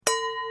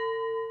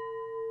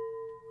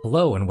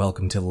Hello and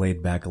welcome to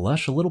Laid Back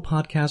Lush, a little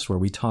podcast where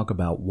we talk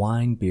about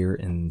wine, beer,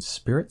 and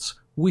spirits.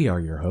 We are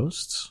your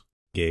hosts.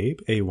 Gabe,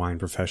 a wine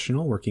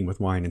professional working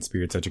with wine and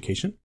spirits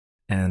education.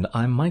 And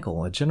I'm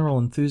Michael, a general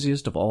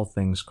enthusiast of all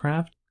things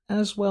craft,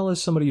 as well as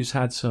somebody who's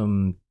had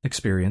some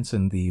experience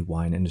in the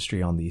wine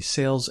industry on the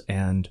sales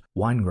and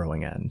wine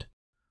growing end.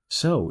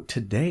 So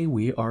today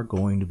we are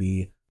going to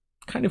be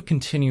kind of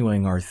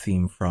continuing our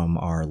theme from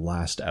our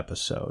last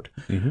episode.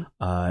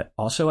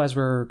 Also, as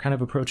we're kind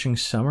of approaching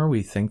summer,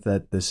 we think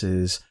that this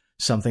is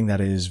something that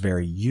is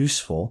very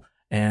useful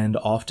and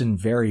often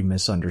very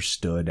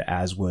misunderstood,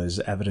 as was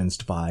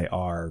evidenced by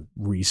our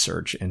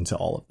research into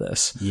all of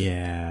this.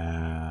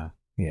 Yeah.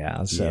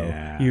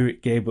 So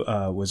Gabe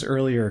was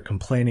earlier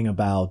complaining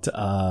about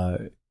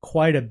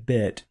quite a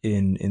bit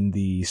in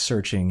the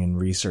searching and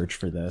research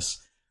for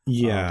this.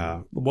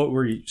 Yeah. What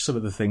were some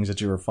of the things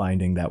that you were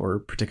finding that were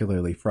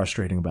particularly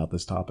frustrating about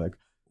this topic?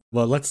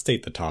 Well, let's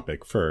state the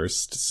topic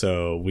first.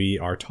 So we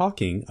are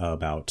talking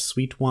about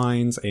sweet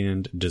wines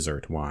and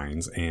dessert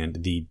wines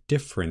and the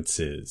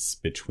differences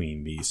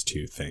between these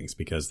two things,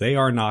 because they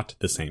are not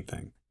the same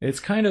thing. It's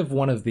kind of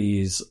one of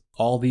these,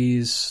 all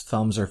these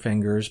thumbs are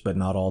fingers, but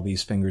not all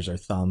these fingers are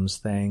thumbs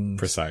things.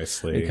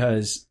 Precisely.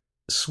 Because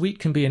sweet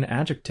can be an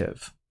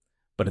adjective,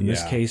 but in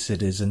this case,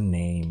 it is a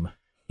name.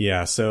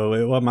 Yeah,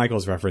 so what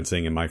Michael's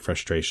referencing in my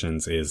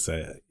frustrations is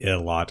a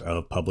lot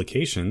of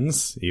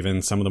publications,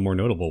 even some of the more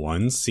notable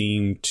ones,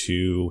 seem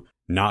to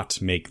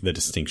not make the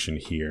distinction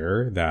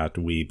here that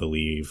we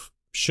believe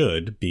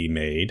should be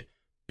made,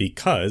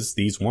 because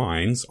these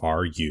wines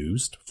are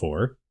used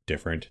for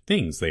different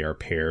things. They are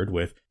paired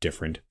with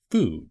different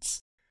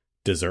foods.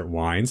 Dessert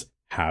wines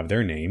have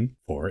their name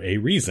for a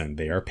reason.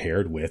 They are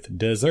paired with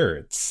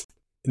desserts.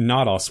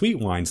 Not all sweet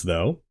wines,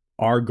 though,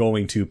 are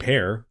going to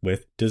pair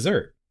with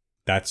dessert.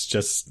 That's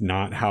just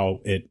not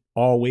how it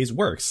always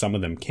works. Some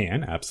of them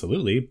can,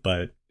 absolutely,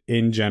 but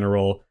in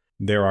general,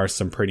 there are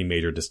some pretty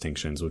major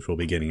distinctions, which we'll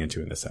be getting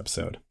into in this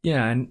episode.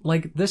 Yeah, and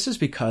this is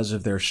because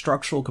of their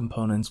structural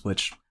components,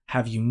 which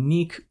have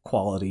unique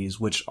qualities,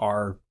 which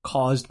are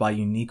caused by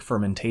unique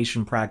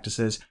fermentation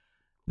practices.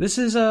 This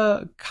is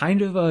a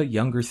kind of a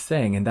younger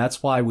thing, and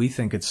that's why we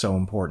think it's so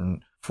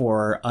important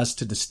for us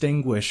to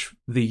distinguish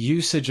the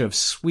usage of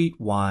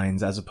sweet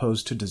wines as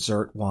opposed to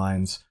dessert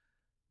wines.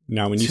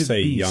 Now, when you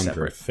say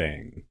younger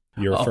thing,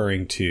 you're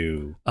referring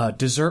to...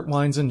 dessert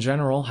wines in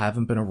general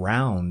haven't been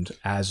around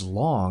as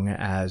long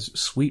as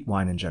sweet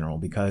wine in general,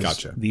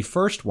 because the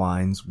first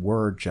wines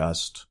were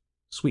just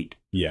sweet.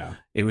 Yeah.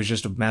 It was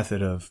just a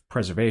method of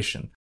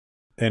preservation.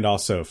 And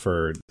also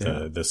for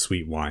the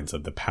sweet wines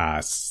of the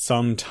past,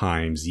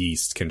 sometimes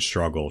yeast can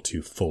struggle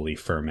to fully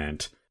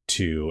ferment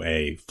to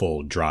a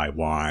full dry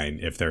wine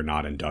if they're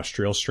not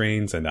industrial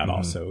strains, and that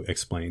also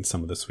explains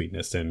some of the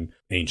sweetness in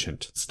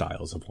ancient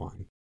styles of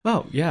wine.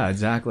 Oh, yeah,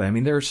 exactly. I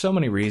mean, there are so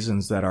many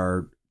reasons that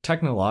are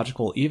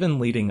technological, even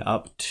leading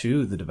up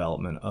to the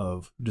development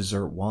of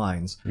dessert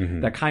wines,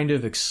 that kind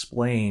of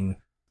explain,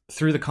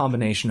 through the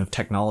combination of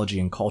technology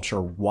and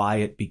culture, why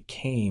it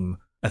became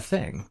a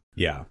thing.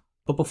 Yeah.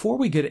 But before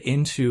we get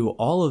into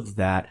all of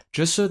that,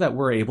 just so that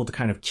we're able to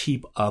kind of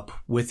keep up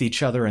with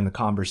each other in the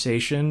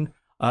conversation,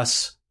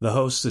 us, the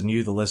hosts, and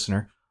you, the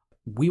listener,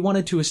 we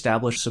wanted to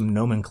establish some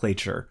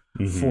nomenclature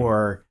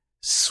for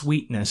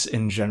sweetness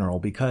in general,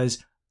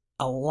 because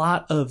a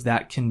lot of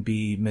that can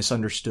be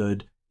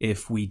misunderstood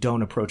if we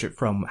don't approach it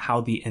from how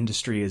the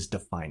industry is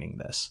defining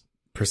this.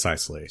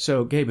 Precisely.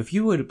 So, Gabe, if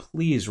you would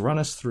please run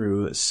us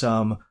through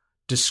some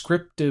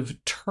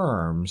descriptive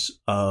terms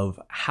of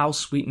how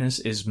sweetness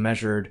is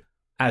measured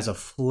as a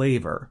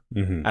flavor,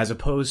 as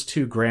opposed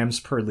to grams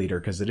per liter,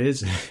 because it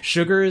is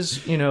sugar is,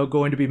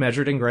 going to be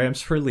measured in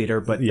grams per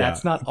liter, but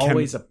that's not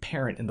always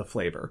apparent in the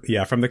flavor.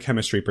 Yeah, from the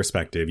chemistry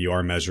perspective, you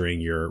are measuring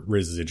your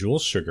residual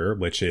sugar,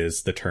 which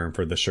is the term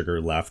for the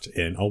sugar left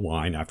in a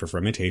wine after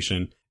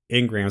fermentation,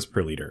 in grams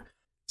per liter.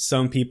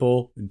 Some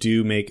people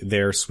do make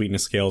their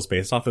sweetness scales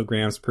based off of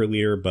grams per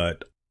liter,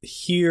 but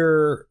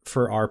here,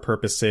 for our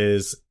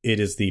purposes, it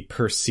is the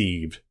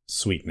perceived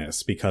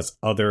sweetness, because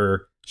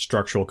other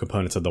structural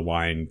components of the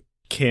wine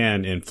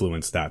can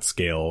influence that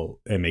scale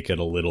and make it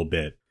a little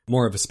bit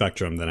more of a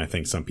spectrum than I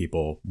think some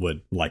people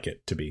would like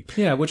it to be.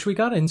 Yeah, which we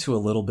got into a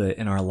little bit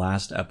in our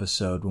last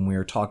episode when we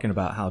were talking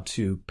about how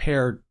to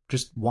pair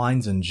just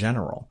wines in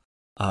general,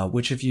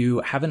 which if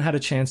you haven't had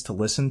a chance to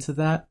listen to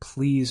that,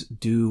 please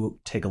do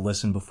take a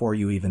listen before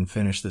you even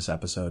finish this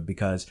episode,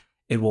 because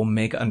it will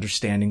make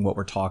understanding what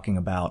we're talking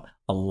about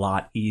a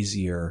lot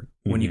easier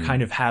when you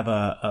kind of have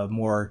a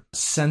more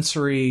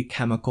sensory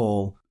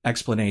chemical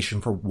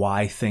explanation for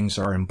why things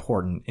are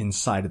important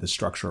inside of the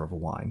structure of a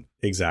wine.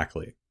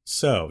 Exactly.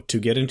 So, to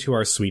get into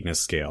our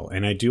sweetness scale,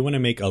 and I do want to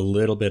make a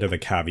little bit of a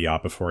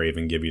caveat before I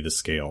even give you the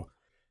scale.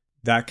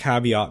 That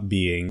caveat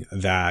being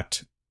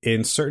that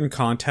in certain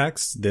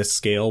contexts, this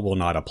scale will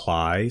not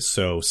apply.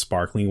 So,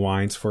 sparkling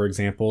wines, for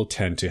example,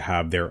 tend to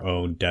have their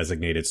own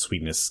designated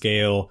sweetness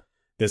scale.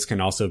 This can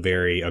also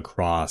vary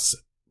across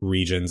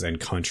regions and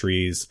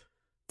countries.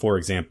 For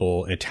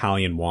example,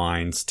 Italian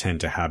wines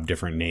tend to have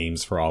different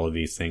names for all of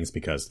these things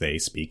because they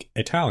speak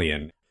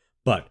Italian.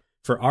 But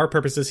for our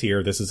purposes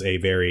here, this is a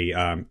very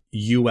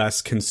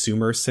U.S.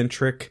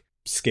 consumer-centric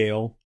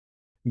scale.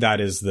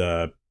 That is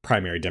the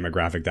primary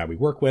demographic that we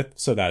work with,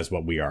 so that is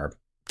what we are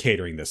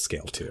catering this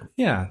scale to.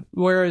 Yeah,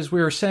 whereas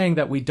we were saying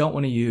that we don't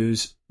want to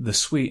use the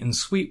sweet and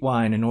sweet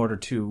wine in order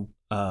to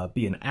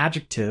be an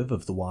adjective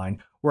of the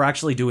wine, we're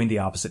actually doing the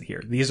opposite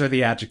here. These are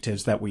the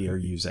adjectives that we are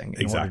using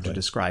in order to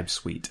describe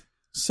sweet.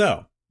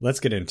 So, let's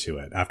get into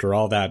it. After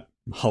all that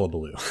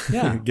hullabaloo.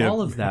 Yeah,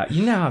 all of that.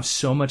 You now have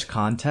so much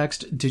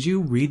context. Did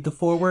you read the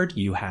foreword?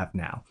 You have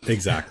now.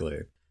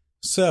 Exactly.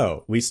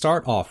 So, we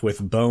start off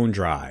with bone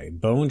dry.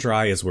 Bone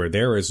dry is where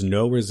there is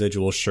no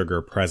residual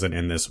sugar present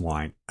in this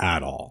wine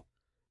at all.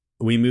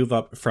 We move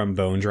up from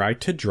bone dry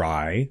to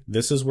dry.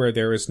 This is where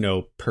there is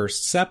no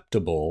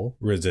perceptible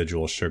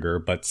residual sugar,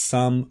 but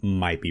some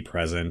might be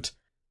present.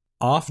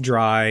 Off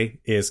dry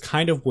is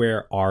kind of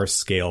where our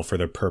scale for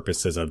the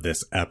purposes of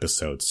this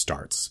episode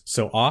starts.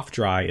 So off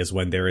dry is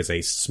when there is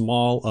a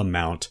small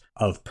amount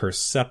of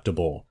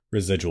perceptible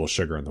residual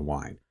sugar in the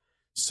wine.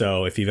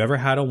 So if you've ever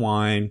had a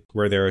wine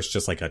where there is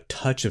just like a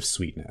touch of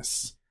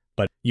sweetness,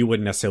 but you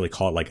wouldn't necessarily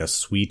call it like a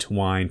sweet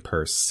wine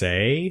per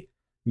se,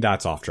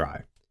 that's off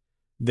dry.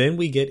 Then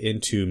we get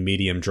into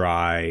medium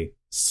dry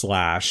 /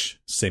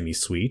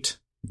 semi-sweet.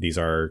 These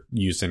are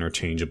used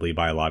interchangeably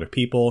by a lot of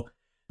people.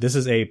 This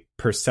is a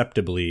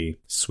perceptibly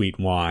sweet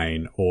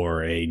wine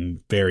or a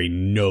very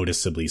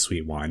noticeably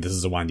sweet wine. This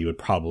is a wine that you would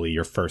probably,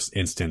 your first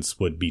instance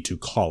would be to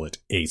call it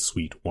a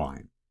sweet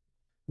wine.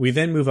 We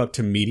then move up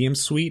to medium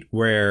sweet,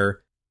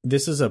 where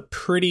this is a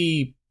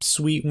pretty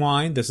sweet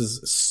wine. This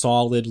is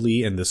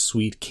solidly in the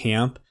sweet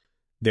camp.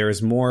 There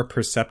is more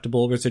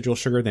perceptible residual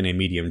sugar than a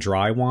medium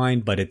dry wine,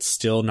 but it's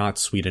still not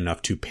sweet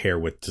enough to pair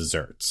with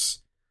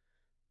desserts.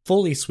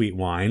 Fully sweet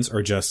wines,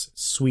 or just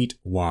sweet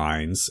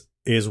wines,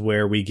 is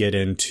where we get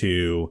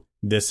into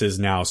this is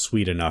now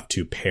sweet enough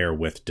to pair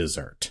with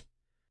dessert.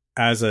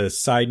 As a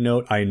side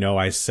note, I know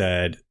I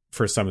said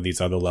for some of these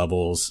other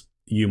levels,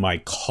 you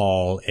might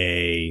call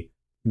a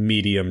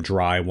medium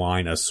dry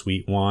wine a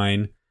sweet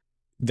wine.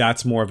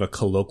 That's more of a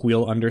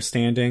colloquial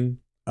understanding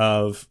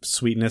of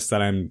sweetness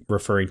that I'm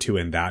referring to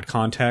in that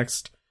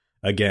context.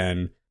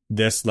 Again,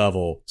 this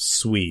level,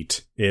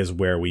 sweet, is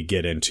where we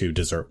get into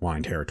dessert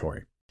wine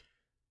territory.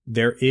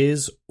 There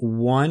is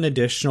one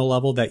additional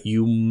level that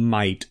you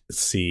might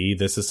see.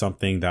 This is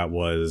something that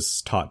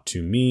was taught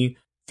to me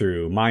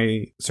through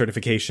my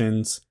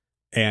certifications,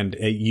 and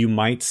you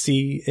might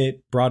see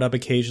it brought up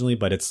occasionally,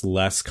 but it's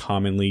less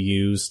commonly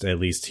used, at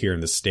least here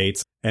in the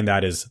States, and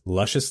that is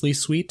lusciously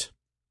sweet.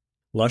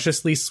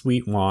 Lusciously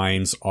sweet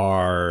wines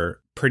are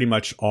pretty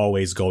much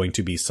always going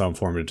to be some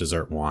form of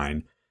dessert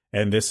wine,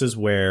 and this is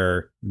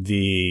where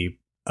the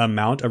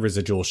amount of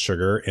residual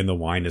sugar in the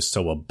wine is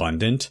so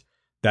abundant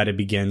that it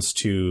begins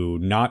to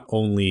not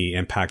only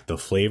impact the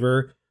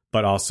flavor,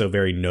 but also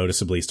very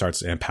noticeably starts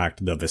to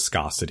impact the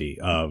viscosity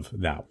of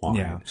that wine.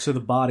 Yeah, so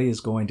the body is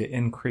going to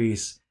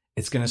increase.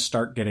 It's going to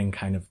start getting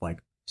kind of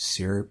like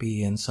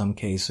syrupy in some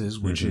cases,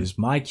 which is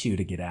my cue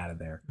to get out of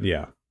there.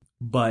 Yeah.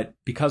 But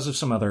because of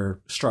some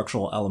other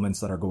structural elements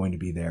that are going to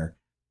be there,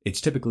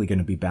 it's typically going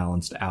to be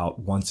balanced out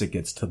once it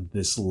gets to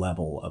this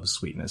level of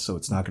sweetness. So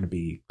it's not going to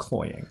be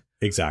cloying.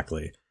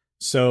 Exactly.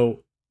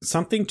 So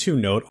something to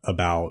note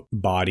about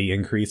body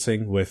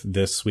increasing with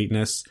this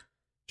sweetness,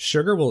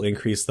 sugar will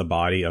increase the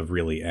body of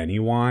really any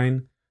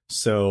wine.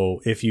 So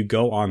if you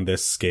go on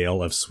this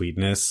scale of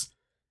sweetness,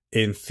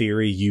 in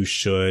theory, you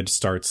should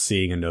start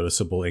seeing a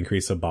noticeable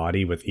increase of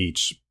body with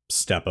each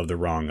step of the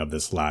rung of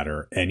this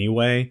ladder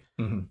anyway.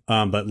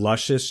 But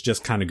luscious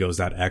just kind of goes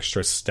that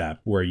extra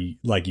step where,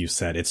 like you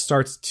said, it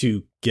starts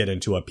to get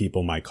into what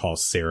people might call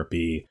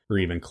syrupy or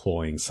even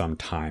cloying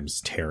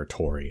sometimes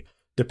territory.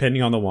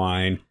 Depending on the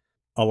wine,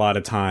 a lot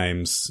of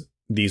times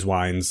these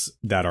wines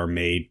that are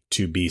made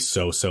to be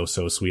so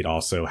sweet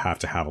also have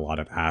to have a lot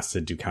of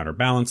acid to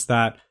counterbalance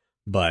that,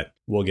 but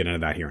we'll get into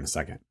that here in a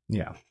second.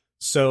 Yeah.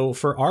 So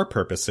for our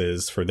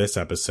purposes for this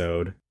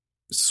episode,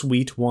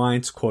 sweet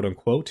wines, quote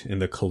unquote, in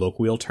the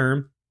colloquial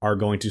term, are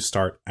going to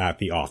start at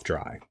the off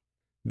dry.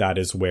 That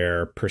is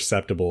where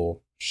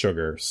perceptible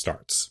sugar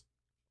starts.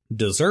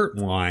 Dessert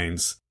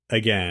wines,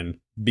 again,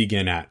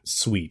 begin at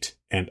sweet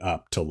and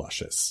up to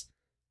luscious.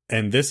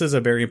 And this is a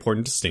very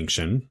important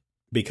distinction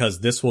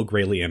because this will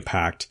greatly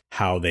impact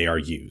how they are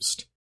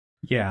used.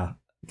 Yeah.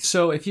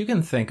 So if you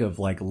can think of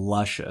like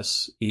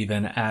luscious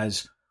even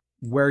as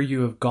where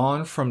you have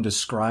gone from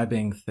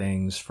describing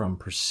things from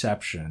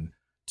perception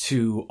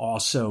to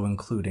also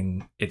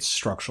including its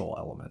structural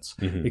elements,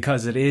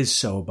 because it is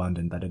so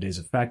abundant that it is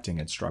affecting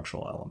its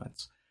structural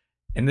elements.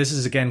 And this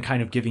is, again,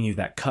 kind of giving you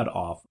that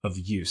cutoff of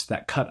use,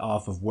 that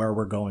cutoff of where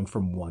we're going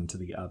from one to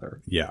the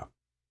other. Yeah.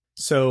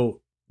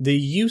 So the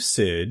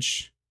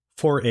usage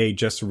for a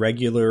just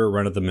regular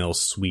run-of-the-mill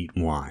sweet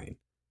wine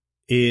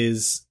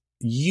is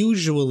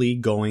usually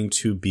going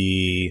to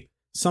be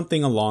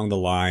something along the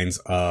lines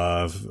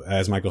of,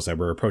 as Michael said,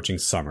 we're approaching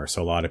summer,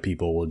 so a lot of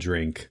people will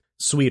drink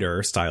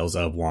sweeter styles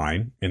of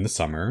wine in the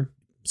summer.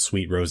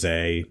 Sweet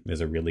rosé is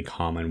a really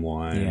common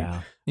one.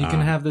 Yeah. You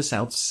can have this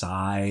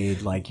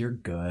outside, like you're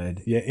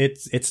good. Yeah,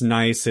 it's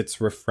nice, it's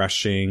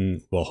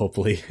refreshing. Well,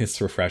 hopefully it's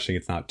refreshing.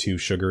 It's not too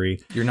sugary.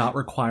 You're not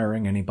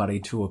requiring anybody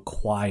to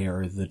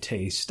acquire the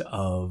taste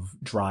of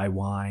dry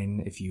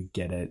wine if you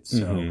get it.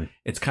 So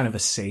it's kind of a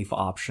safe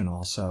option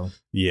also.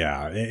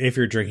 Yeah, if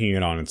you're drinking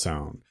it on its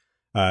own.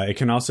 It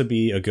can also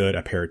be a good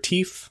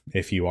aperitif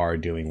if you are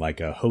doing like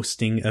a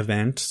hosting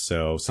event.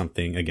 So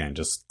something, again,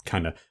 just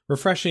kind of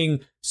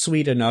refreshing,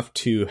 sweet enough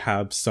to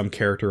have some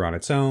character on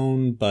its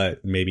own,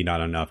 but maybe not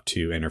enough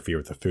to interfere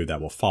with the food that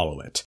will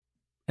follow it.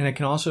 And it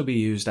can also be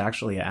used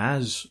actually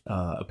as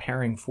a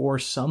pairing for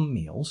some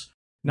meals.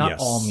 Not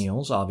all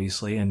meals,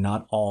 obviously, and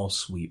not all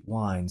sweet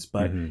wines,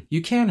 but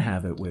you can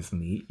have it with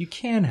meat. You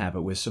can have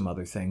it with some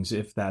other things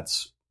if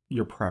that's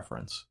your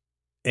preference.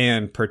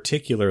 And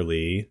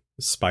particularly,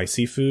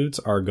 spicy foods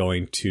are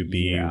going to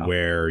be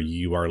where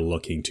you are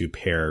looking to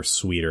pair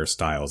sweeter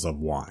styles of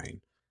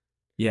wine.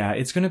 Yeah,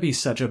 it's going to be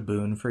such a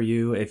boon for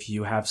you if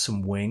you have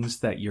some wings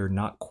that you're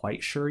not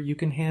quite sure you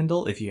can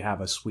handle. If you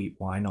have a sweet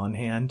wine on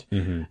hand,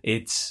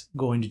 it's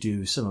going to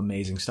do some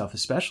amazing stuff,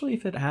 especially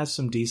if it has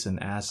some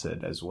decent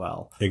acid as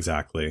well.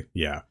 Exactly,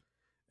 yeah.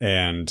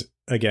 And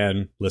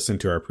again, listen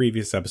to our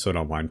previous episode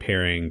on wine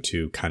pairing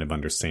to kind of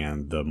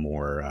understand the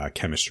more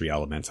chemistry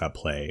elements at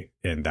play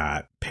in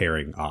that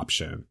pairing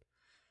option.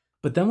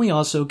 But then we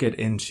also get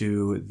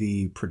into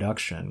the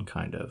production,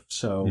 kind of.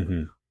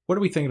 So what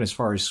are we thinking as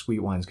far as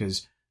sweet wines?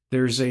 Because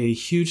there's a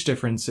huge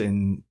difference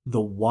in the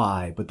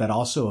why, but that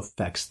also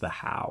affects the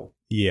how.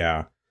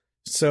 Yeah.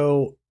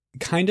 So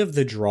kind of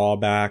the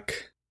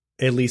drawback,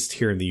 at least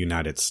here in the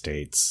United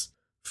States,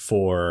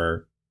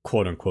 for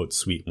quote unquote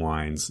sweet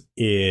wines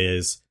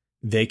is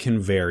they can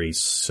vary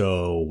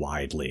so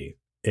widely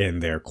in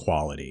their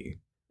quality.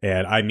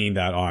 And I mean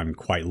that on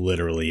quite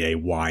literally a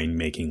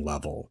winemaking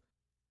level.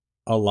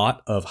 A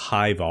lot of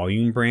high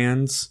volume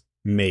brands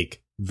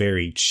make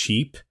very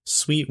cheap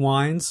sweet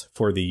wines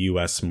for the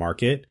US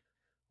market.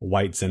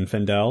 White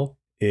Zinfandel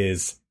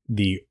is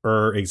the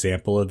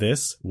example of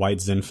this. White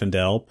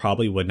Zinfandel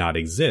probably would not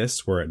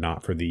exist were it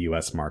not for the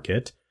US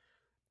market.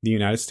 The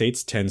United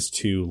States tends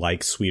to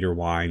like sweeter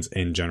wines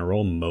in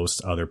general.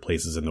 Most other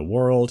places in the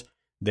world,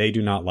 they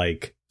do not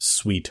like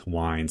sweet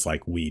wines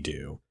like we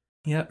do.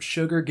 Yep,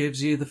 sugar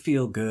gives you the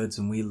feel goods,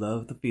 and we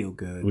love the feel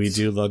goods. We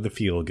do love the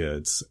feel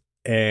goods.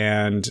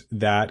 And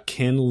that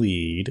can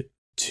lead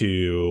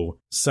to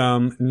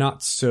some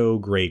not so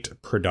great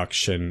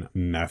production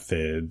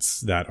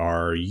methods that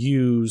are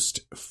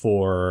used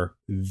for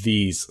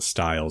these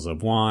styles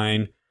of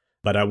wine.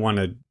 But I want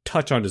to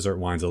touch on dessert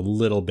wines a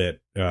little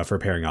bit for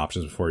pairing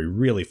options before we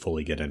really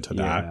fully get into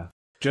that. Yeah.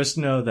 Just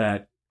know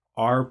that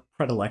our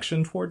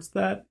predilection towards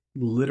that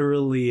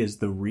literally is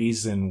the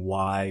reason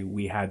why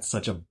we had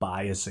such a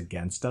bias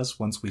against us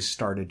once we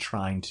started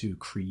trying to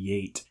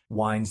create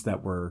wines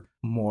that were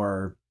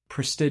more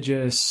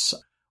prestigious,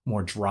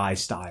 more dry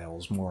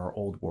styles, more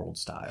old world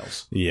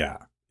styles. Yeah,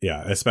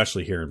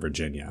 especially here in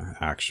Virginia,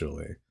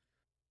 actually.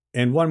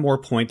 And one more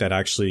point that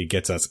actually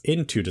gets us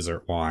into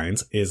dessert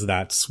wines is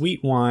that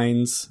sweet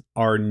wines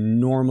are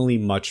normally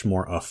much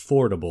more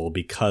affordable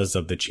because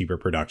of the cheaper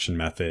production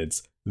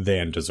methods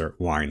than dessert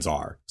wines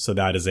are. So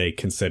that is a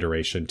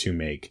consideration to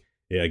make,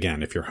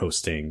 again, if you're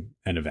hosting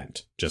an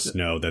event. Just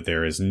know that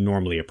there is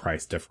normally a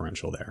price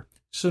differential there.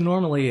 So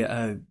normally,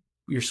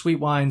 your sweet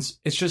wines,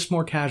 it's just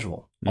more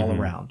casual all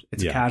around.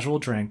 It's a casual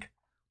drink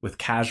with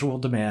casual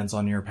demands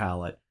on your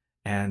palate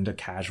and a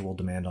casual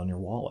demand on your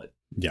wallet.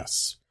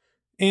 Yes.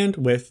 And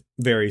with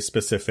very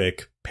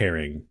specific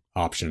pairing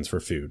options for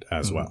food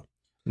as well.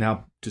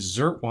 Now,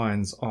 dessert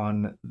wines,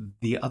 on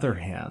the other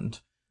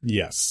hand.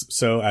 Yes.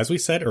 So as we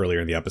said earlier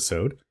in the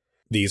episode,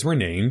 these were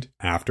named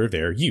after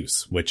their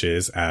use, which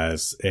is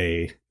as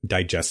a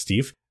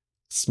digestif.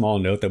 Small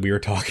note that we were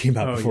talking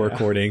about before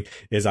recording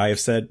is I have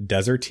said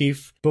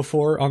desertif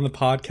before on the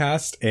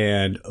podcast,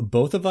 and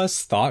both of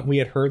us thought we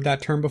had heard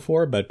that term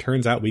before, but it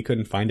turns out we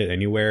couldn't find it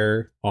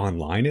anywhere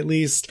online, at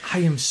least. I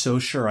am so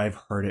sure I've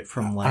heard it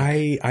from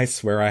I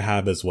swear I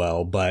have as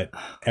well, but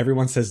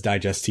everyone says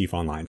digestif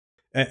online.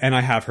 And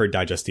I have heard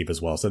digestif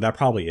as well, so that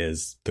probably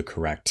is the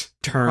correct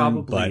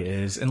term. Probably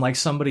is. And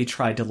somebody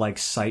tried to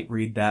sight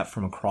read that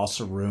from across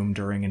a room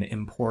during an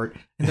import,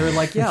 and they were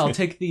like, "Yeah, I'll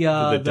take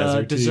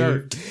the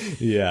dessert."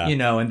 Yeah,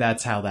 and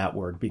that's how that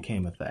word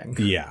became a thing.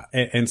 Yeah,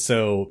 and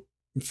so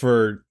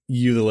for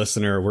you, the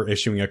listener, we're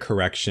issuing a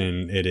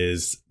correction. It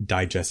is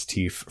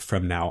digestif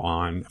from now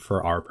on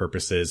for our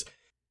purposes.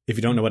 If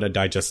you don't know what a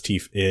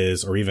digestif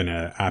is, or even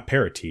an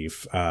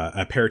aperitif,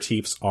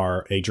 aperitifs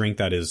are a drink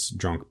that is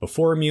drunk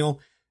before a meal.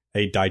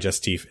 A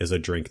digestif is a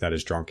drink that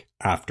is drunk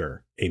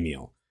after a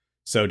meal.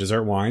 So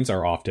dessert wines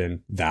are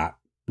often that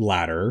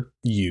latter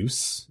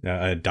use,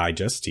 a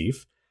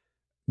digestif.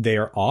 They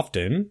are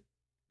often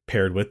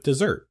paired with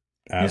dessert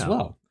as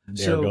well.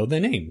 Ergo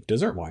the name,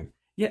 dessert wine.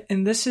 Yeah,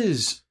 and this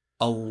is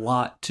a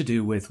lot to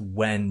do with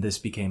when this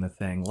became a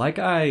thing. Like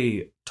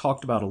I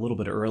talked about a little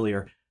bit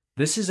earlier,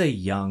 this is a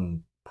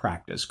young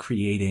practice,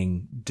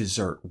 creating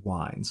dessert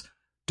wines.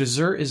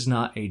 Dessert is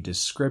not a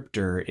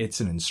descriptor,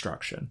 it's an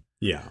instruction.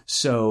 Yeah.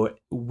 So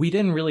we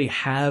didn't really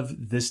have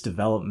this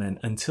development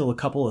until a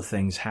couple of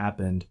things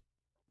happened.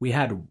 We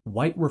had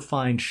white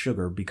refined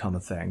sugar become a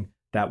thing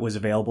that was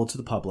available to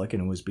the public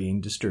and it was being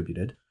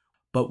distributed.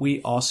 But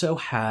we also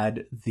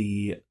had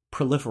the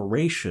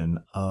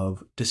proliferation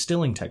of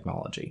distilling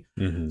technology.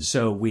 Mm-hmm.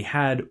 So we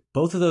had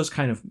both of those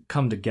kind of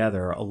come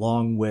together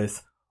along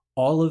with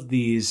all of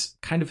these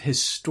kind of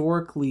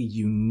historically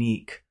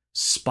unique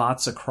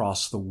spots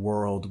across the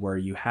world where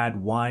you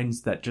had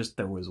wines that just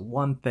there was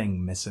one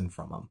thing missing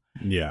from them.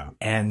 Yeah.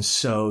 And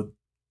so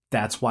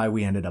that's why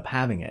we ended up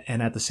having it.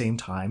 And at the same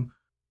time,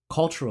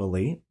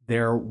 culturally,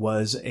 there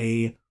was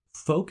a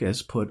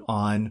focus put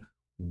on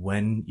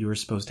when you were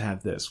supposed to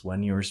have this,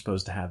 when you were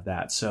supposed to have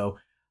that. So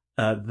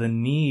the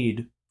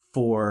need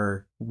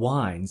for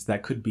wines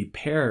that could be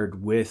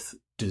paired with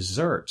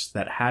desserts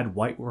that had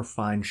white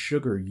refined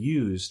sugar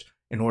used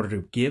in order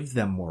to give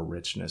them more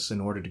richness,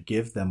 in order to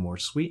give them more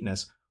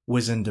sweetness,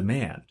 was in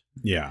demand.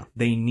 Yeah.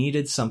 They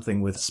needed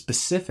something with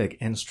specific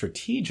and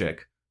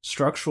strategic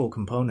structural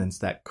components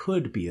that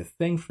could be a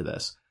thing for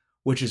this,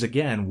 which is,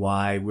 again,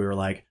 why we were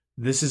like,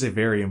 this is a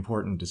very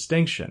important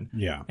distinction.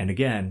 Yeah. And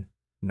again,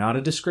 not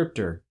a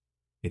descriptor,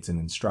 it's an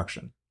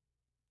instruction.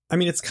 I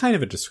mean, it's kind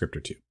of a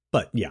descriptor too,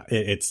 but yeah,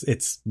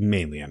 it's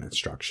mainly an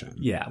instruction.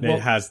 Yeah, well,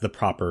 it has the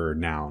proper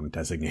noun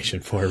designation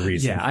for a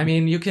reason. Yeah, I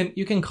mean, you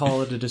can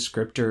call it a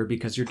descriptor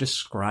because you're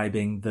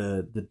describing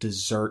the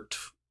dessert.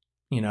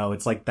 You know,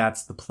 it's like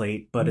that's the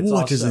plate, but it's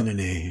what also, is in a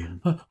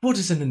name? What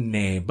is in a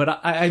name?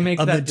 But I make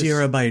a that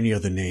Madeira by any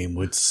other name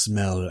would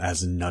smell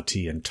as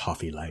nutty and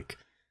toffee-like.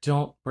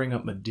 Don't bring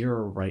up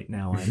Madeira right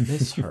now. I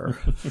miss her.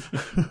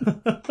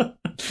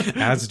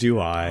 As do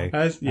I.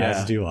 As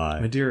do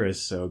I. Madeira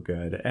is so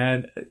good.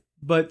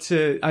 But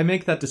I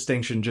make that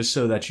distinction just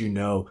so that you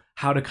know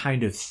how to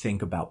kind of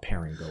think about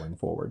pairing going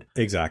forward.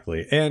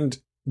 Exactly. And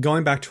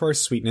going back to our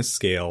sweetness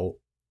scale,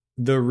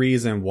 the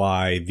reason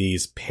why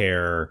these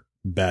pair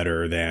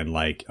better than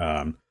like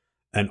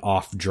an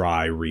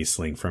off-dry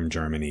Riesling from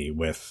Germany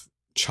with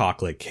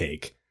chocolate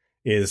cake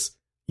is,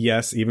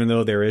 yes, even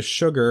though there is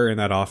sugar in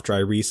that off-dry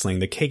Riesling,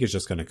 the cake is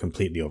just going to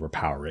completely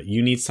overpower it.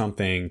 You need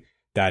something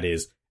that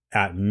is,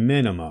 at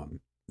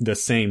minimum, the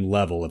same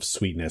level of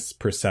sweetness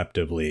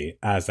perceptibly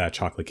as that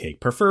chocolate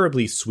cake,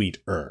 preferably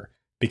sweeter,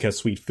 because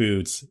sweet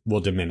foods will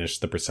diminish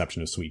the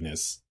perception of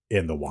sweetness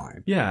in the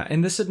wine. Yeah,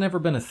 and this had never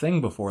been a thing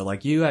before.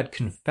 Like, you had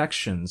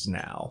confections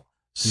now.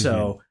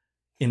 So,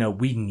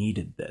 we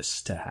needed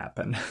this to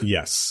happen.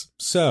 Yes.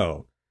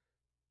 So,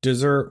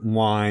 dessert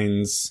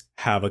wines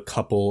have a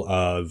couple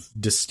of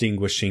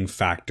distinguishing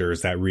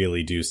factors that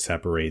really do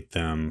separate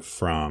them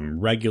from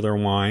regular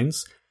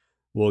wines.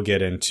 We'll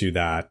get into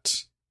that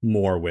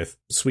more with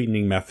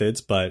sweetening methods,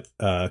 but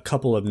a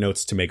couple of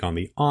notes to make on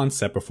the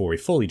onset before we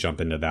fully jump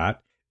into that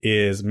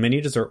is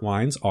many dessert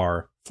wines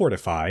are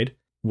fortified,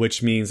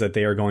 which means that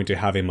they are going to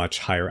have a much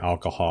higher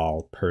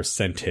alcohol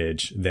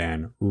percentage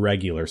than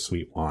regular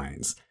sweet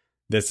wines.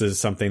 This is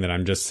something that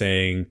I'm just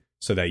saying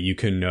so that you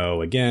can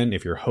know, again,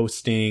 if you're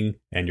hosting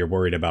and you're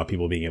worried about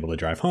people being able to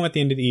drive home at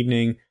the end of the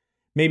evening,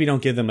 maybe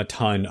don't give them a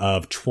ton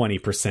of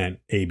 20%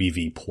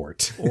 ABV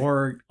port.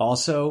 Or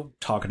also,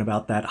 talking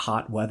about that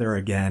hot weather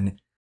again,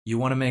 you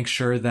want to make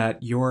sure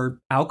that your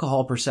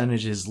alcohol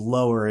percentage is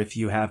lower if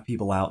you have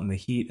people out in the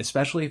heat,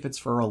 especially if it's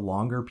for a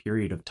longer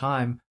period of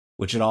time,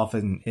 which it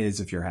often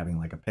is if you're having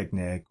like a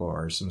picnic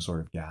or some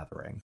sort of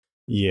gathering.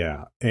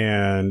 Yeah,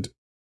 and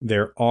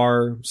there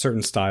are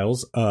certain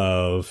styles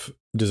of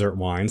dessert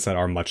wines that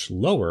are much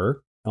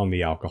lower on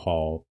the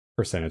alcohol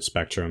percentage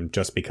spectrum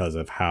just because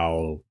of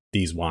how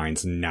these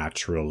wines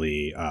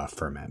naturally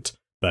ferment.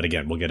 But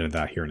again, we'll get into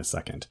that here in a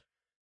second.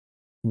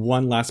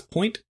 One last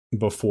point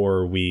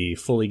before we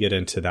fully get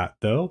into that,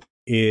 though,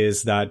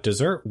 is that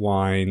dessert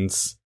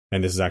wines,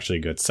 and this is actually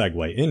a good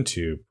segue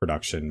into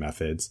production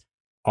methods,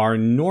 are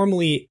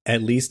normally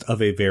at least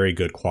of a very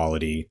good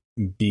quality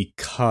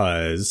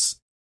because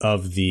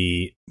of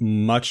the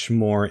much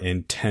more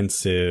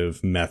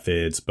intensive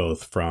methods,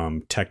 both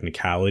from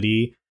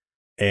technicality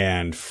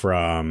and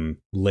from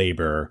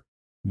labor,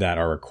 that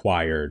are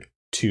required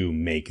to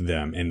make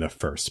them in the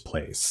first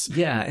place.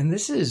 Yeah, and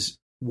this is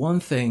one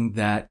thing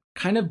that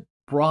kind of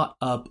brought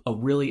up a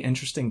really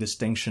interesting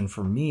distinction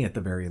for me at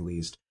the very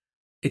least.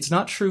 It's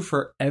not true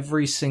for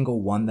every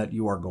single one that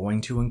you are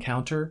going to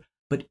encounter,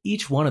 but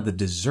each one of the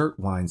dessert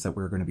wines that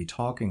we're going to be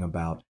talking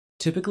about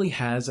typically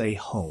has a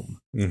home.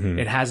 Mm-hmm.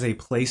 It has a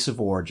place of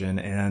origin,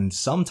 and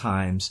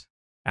sometimes,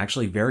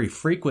 actually very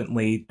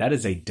frequently, that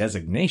is a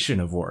designation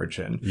of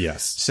origin.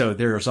 Yes. So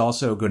there's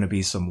also going to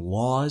be some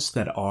laws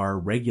that are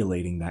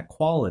regulating that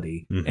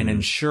quality and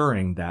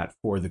ensuring that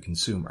for the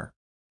consumer.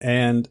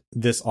 And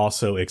this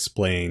also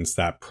explains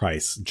that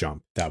price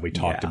jump that we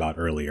talked about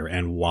earlier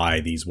and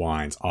why these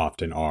wines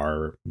often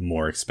are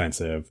more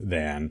expensive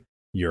than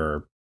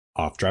your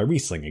off-dry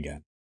Riesling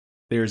again.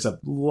 There's a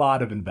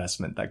lot of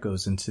investment that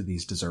goes into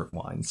these dessert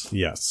wines.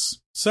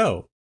 Yes.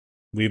 So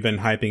we've been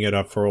hyping it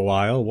up for a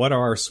while. What are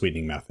our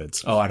sweetening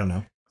methods? Oh, I don't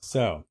know.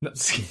 So,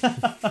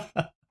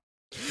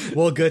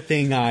 well, good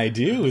thing I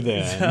do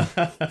then.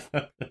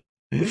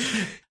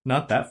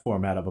 Not that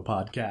format of a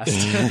podcast.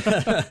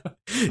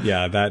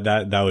 Yeah,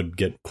 that would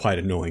get quite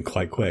annoying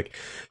quite quick.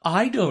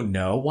 I don't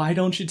know. Why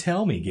don't you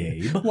tell me,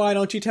 Gabe? Why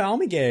don't you tell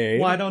me, Gabe?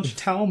 Why don't you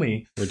tell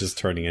me? We're just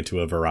turning into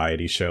a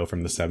variety show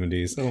from the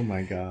 70s. Oh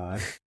my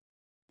god.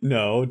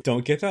 No,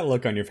 don't get that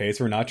look on your face.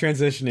 We're not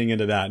transitioning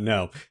into that.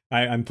 No,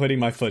 I'm putting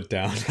my foot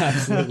down.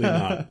 Absolutely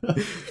not.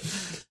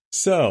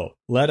 So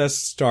let us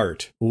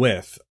start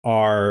with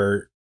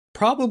our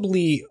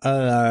probably,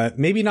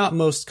 maybe not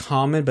most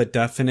common, but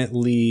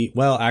definitely,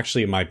 well,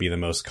 actually it might be the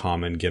most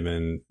common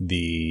given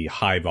the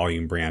high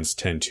volume brands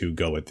tend to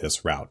go with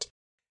this route.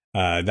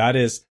 That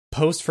is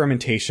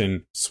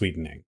post-fermentation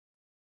sweetening.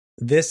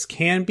 This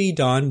can be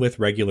done with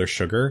regular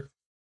sugar.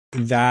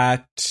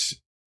 That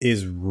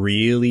is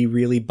really,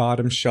 really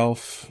bottom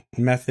shelf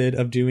method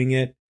of doing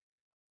it.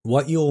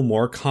 What you'll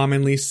more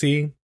commonly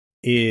see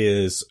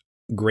is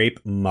grape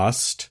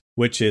must,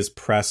 which is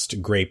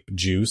pressed grape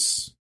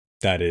juice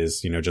that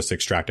is, just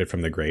extracted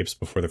from the grapes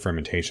before the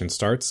fermentation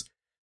starts.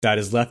 That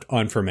is left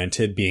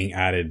unfermented, being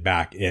added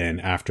back in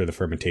after the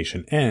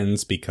fermentation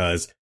ends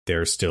because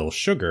there's still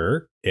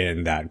sugar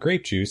in that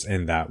grape juice,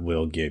 and that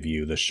will give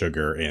you the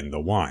sugar in the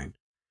wine.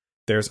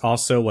 There's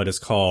also what is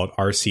called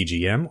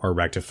RCGM, or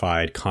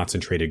rectified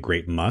concentrated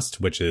grape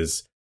must, which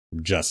is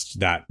just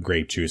that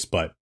grape juice,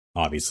 but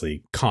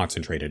obviously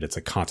concentrated. It's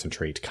a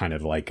concentrate, kind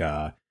of like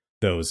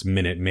those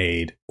Minute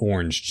Maid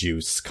orange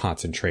juice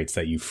concentrates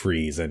that you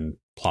freeze and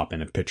plop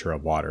in a pitcher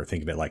of water.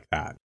 Think of it like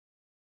that.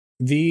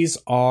 These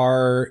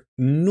are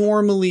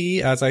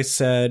normally, as I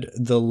said,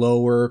 the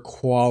lower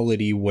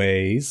quality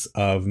ways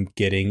of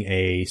getting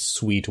a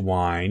sweet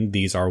wine.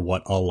 These are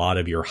what a lot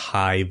of your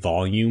high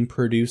volume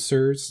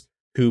producers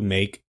who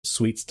make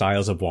sweet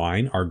styles of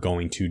wine are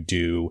going to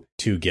do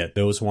to get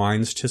those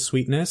wines to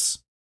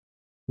sweetness.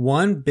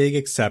 One big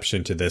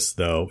exception to this,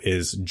 though,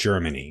 is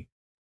Germany.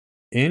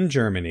 In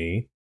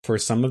Germany, for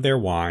some of their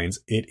wines,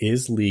 it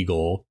is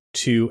legal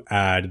to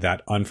add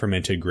that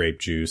unfermented grape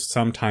juice,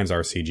 sometimes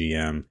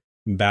RCGM,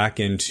 back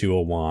into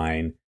a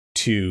wine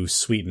to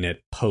sweeten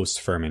it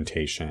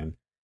post-fermentation.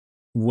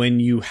 When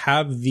you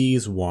have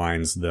these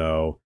wines,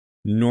 though,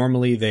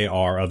 normally they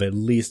are of at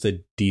least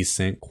a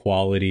decent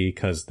quality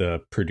because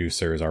the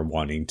producers are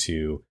wanting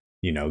to,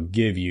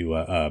 give you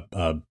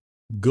a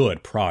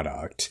good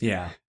product.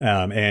 Yeah.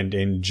 And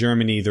in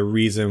Germany, the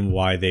reason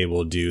why they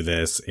will do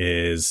this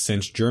is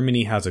since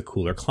Germany has a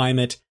cooler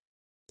climate,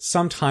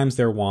 sometimes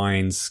their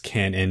wines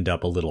can end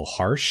up a little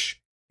harsh,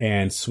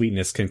 and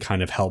sweetness can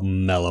kind of help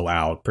mellow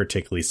out,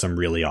 particularly some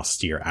really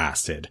austere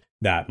acid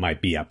that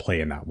might be at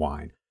play in that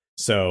wine.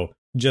 So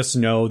just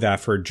know that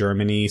for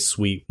Germany,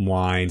 sweet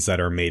wines that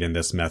are made in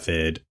this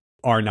method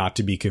are not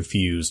to be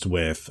confused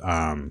with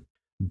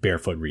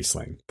Barefoot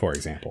Riesling, for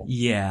example.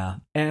 Yeah.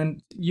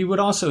 And you would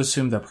also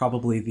assume that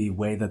probably the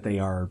way that they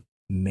are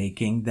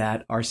making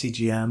that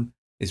RCGM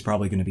is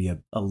probably going to be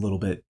a little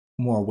bit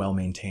more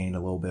well-maintained, a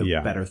little bit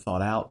better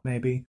thought out,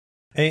 maybe.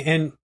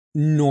 And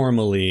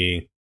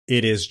normally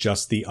it is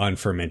just the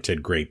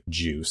unfermented grape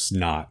juice,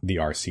 not the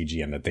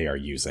RCGM that they are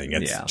using.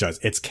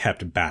 It's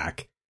kept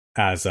back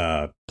as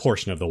a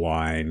portion of the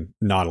wine,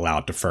 not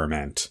allowed to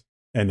ferment,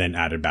 and then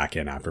added back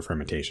in after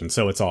fermentation.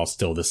 So it's all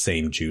still the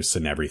same juice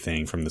and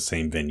everything from the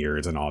same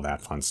vineyards and all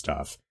that fun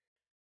stuff.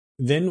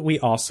 Then we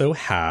also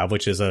have,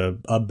 which is a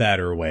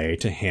better way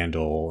to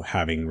handle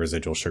having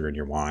residual sugar in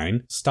your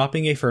wine,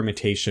 stopping a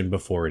fermentation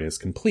before it is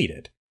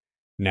completed.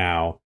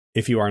 Now,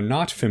 if you are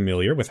not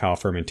familiar with how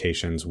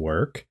fermentations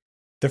work,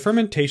 the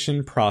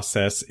fermentation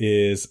process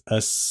is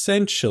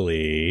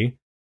essentially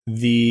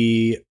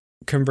the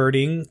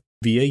converting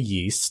via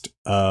yeast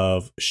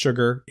of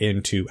sugar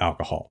into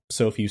alcohol.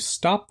 So if you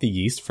stop the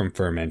yeast from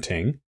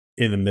fermenting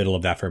in the middle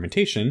of that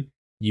fermentation,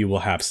 you will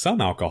have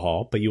some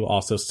alcohol, but you will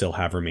also still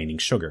have remaining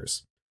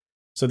sugars.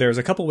 So there's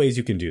a couple ways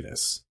you can do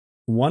this.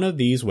 One of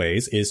these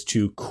ways is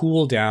to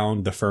cool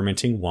down the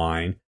fermenting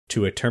wine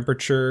to a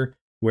temperature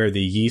where the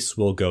yeast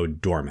will go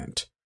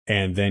dormant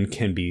and then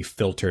can be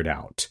filtered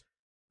out.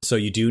 So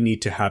you do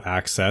need to have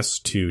access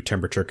to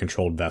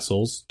temperature-controlled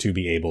vessels to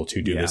be able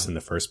to do this in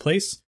the first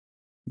place.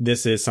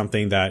 This is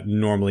something that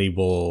normally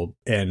will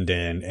end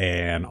in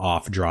an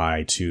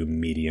off-dry to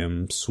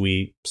medium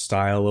sweet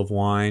style of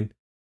wine.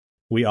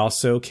 We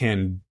also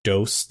can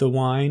dose the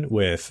wine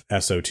with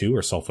SO2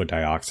 or sulfur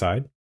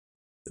dioxide.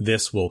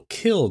 This will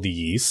kill the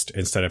yeast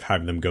instead of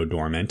having them go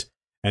dormant.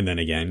 And then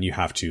again, you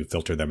have to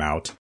filter them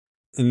out.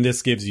 And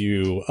this gives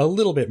you a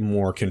little bit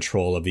more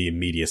control of the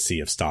immediacy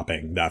of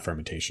stopping that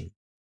fermentation.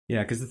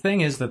 Yeah, because the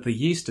thing is that the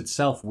yeast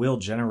itself will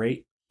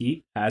generate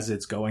heat as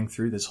it's going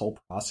through this whole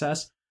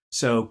process.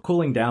 So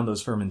cooling down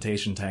those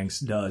fermentation tanks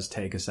does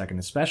take a second,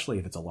 especially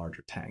if it's a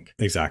larger tank.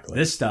 Exactly.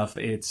 This stuff,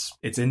 it's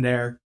in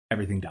there,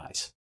 everything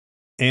dies.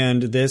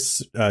 And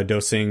this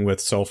dosing with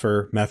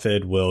sulfur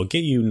method will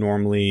get you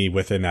normally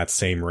within that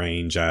same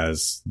range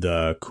as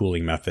the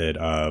cooling method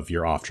of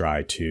your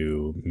off-dry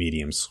to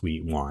medium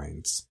sweet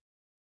wines.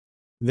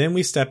 Then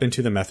we step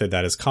into the method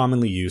that is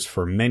commonly used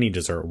for many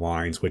dessert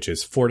wines, which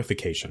is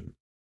fortification.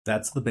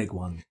 That's the big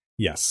one.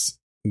 Yes.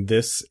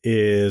 This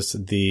is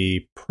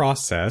the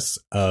process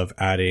of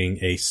adding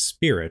a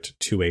spirit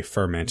to a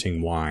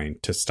fermenting wine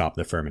to stop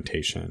the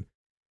fermentation.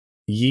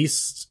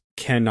 Yeast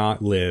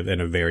cannot live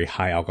in a very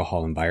high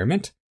alcohol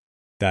environment.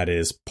 That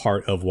is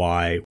part of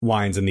why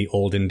wines in the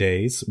olden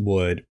days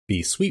would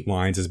be sweet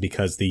wines, is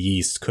because the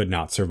yeast could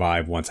not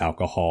survive once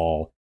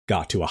alcohol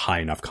got to a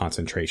high enough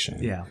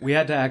concentration. Yeah, we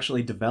had to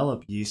actually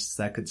develop yeasts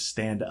that could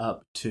stand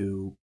up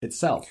to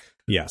itself.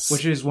 Yes.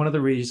 Which is one of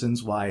the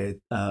reasons why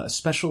a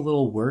special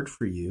little word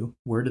for you,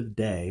 word of the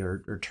day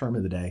or term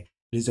of the day,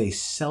 is a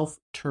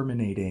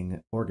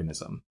self-terminating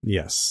organism.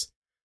 Yes.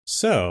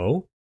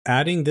 So,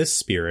 adding this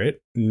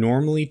spirit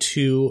normally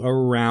to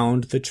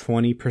around the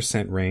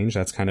 20% range,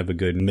 that's kind of a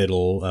good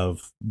middle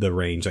of the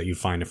range that you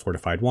find in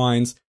fortified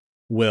wines,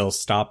 will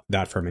stop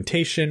that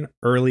fermentation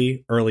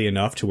early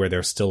enough to where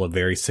there's still a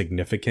very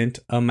significant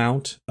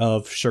amount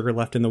of sugar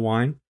left in the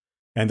wine.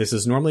 And this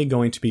is normally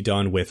going to be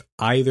done with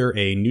either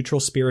a neutral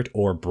spirit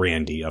or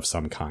brandy of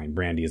some kind.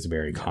 Brandy is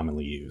very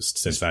commonly used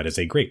since that is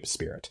a grape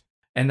spirit.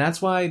 And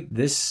that's why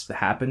this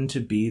happened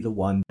to be the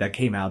one that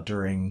came out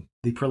during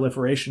the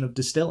proliferation of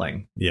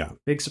distilling. Yeah.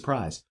 Big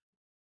surprise.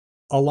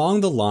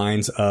 Along the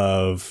lines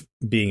of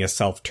being a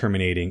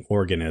self-terminating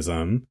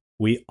organism,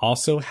 we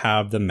also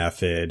have the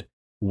method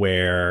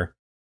where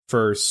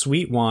for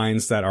sweet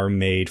wines that are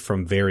made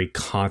from very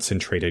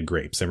concentrated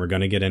grapes, and we're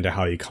going to get into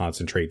how you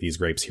concentrate these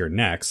grapes here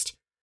next,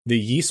 the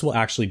yeast will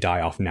actually die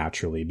off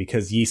naturally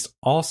because yeast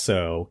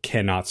also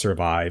cannot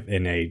survive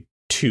in a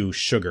too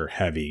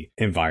sugar-heavy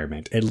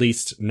environment, at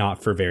least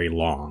not for very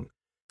long.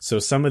 So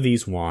some of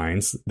these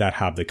wines that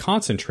have the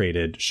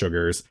concentrated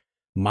sugars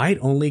might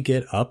only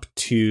get up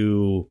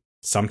to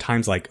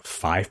sometimes like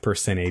 5%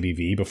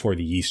 ABV before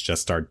the yeast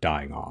just start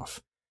dying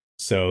off.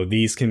 So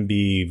these can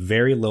be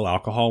very low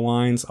alcohol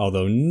wines,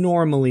 although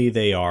normally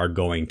they are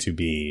going to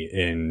be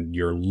in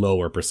your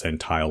lower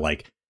percentile,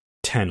 like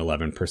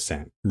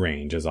 10-11%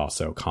 range is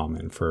also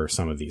common for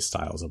some of these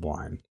styles of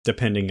wine,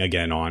 depending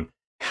again on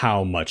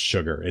how much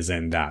sugar is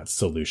in that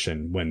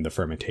solution when the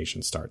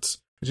fermentation starts.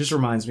 It just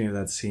reminds me of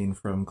that scene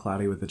from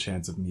Cloudy with a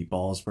Chance of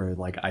Meatballs where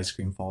like ice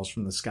cream falls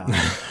from the sky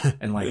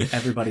and like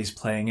everybody's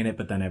playing in it,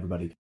 but then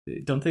everybody,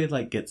 don't they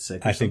like get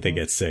sick? I think they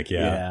get sick.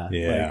 Yeah.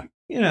 Like,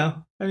 you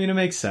know, I mean, it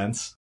makes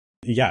sense.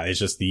 Yeah. It's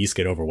just the yeast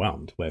get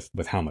overwhelmed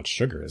with how much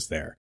sugar is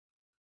there.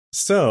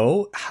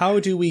 So how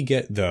do we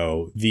get,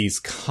 though, these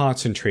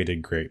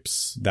concentrated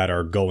grapes that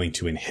are going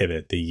to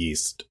inhibit the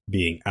yeast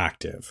being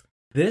active?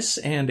 This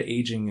and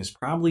aging is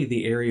probably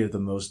the area of the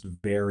most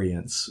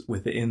variance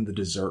within the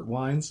dessert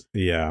wines.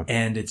 Yeah.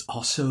 And it's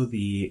also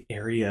the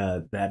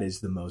area that is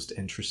the most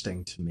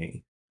interesting to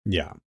me.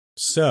 Yeah.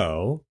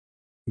 So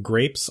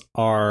grapes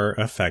are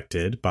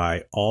affected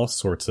by all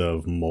sorts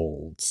of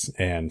molds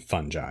and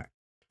fungi.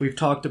 We've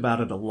talked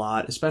about it a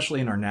lot, especially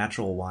in our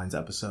natural wines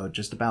episode,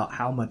 just about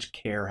how much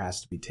care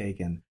has to be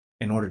taken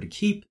in order to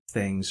keep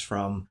things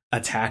from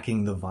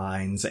attacking the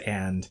vines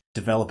and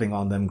developing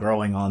on them,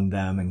 growing on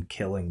them, and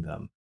killing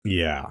them.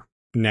 Yeah.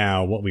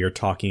 Now, what we are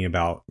talking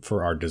about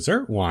for our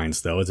dessert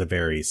wines, though, is a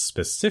very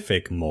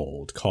specific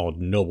mold called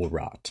noble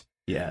rot.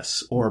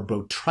 Yes, or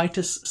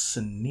Botrytis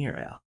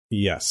cinerea.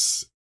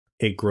 Yes.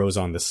 It grows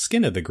on the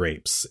skin of the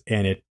grapes,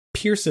 and it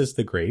pierces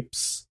the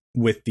grapes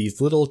with these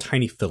little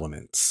tiny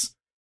filaments.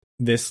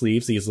 This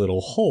leaves these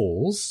little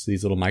holes,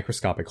 these little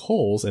microscopic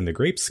holes in the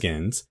grape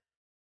skins.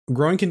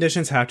 Growing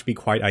conditions have to be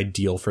quite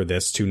ideal for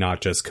this to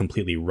not just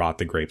completely rot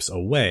the grapes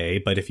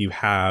away, but if you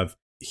have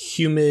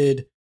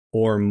humid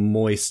or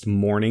moist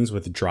mornings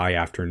with dry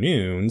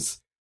afternoons,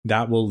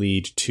 that will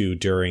lead to,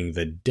 during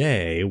the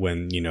day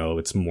when,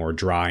 it's more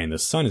dry and the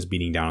sun is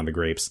beating down on the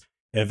grapes,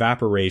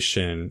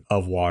 evaporation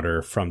of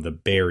water from the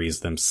berries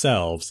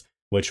themselves,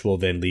 which will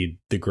then lead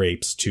the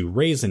grapes to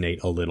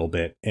raisinate a little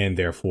bit and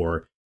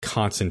therefore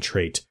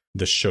concentrate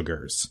the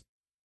sugars.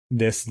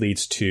 This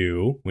leads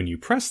to, when you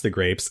press the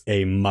grapes,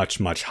 a much,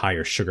 much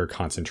higher sugar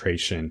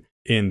concentration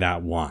in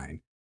that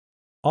wine.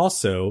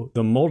 Also,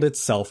 the mold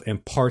itself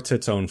imparts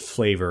its own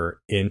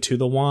flavor into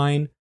the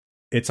wine.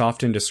 It's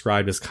often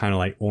described as kind of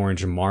like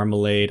orange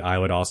marmalade. I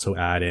would also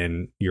add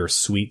in your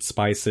sweet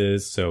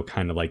spices, so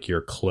kind of like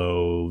your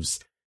cloves,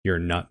 your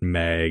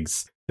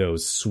nutmegs,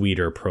 those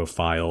sweeter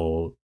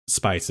profile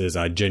spices.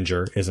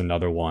 Ginger is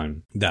another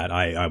one that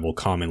I will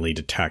commonly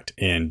detect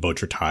in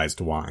botrytized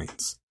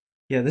wines.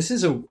 Yeah, this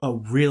is a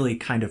really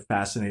kind of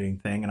fascinating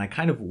thing, and I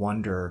kind of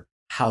wonder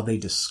how they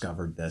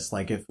discovered this.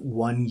 Like, if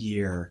one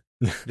year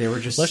they were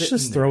just let's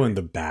just there. Throw in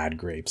the bad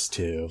grapes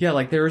too. Yeah,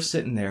 like they were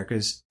sitting there,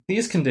 because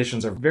these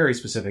conditions are very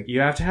specific. You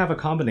have to have a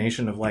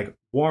combination of like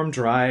warm,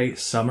 dry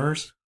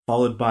summers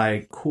followed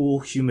by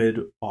cool,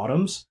 humid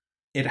autumns.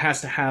 It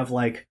has to have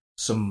like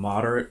some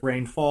moderate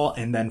rainfall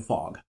and then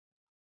fog.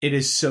 It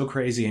is so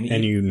crazy.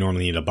 And you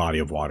normally need a body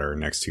of water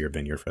next to your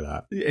vineyard for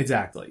that.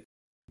 Exactly.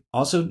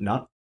 Also,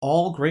 not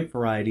all grape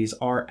varieties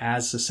are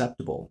as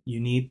susceptible. You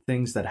need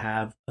things that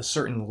have a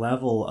certain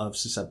level of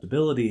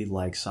susceptibility,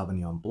 like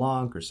Sauvignon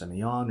Blanc or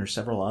Semillon or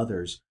several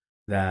others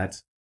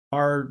that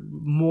are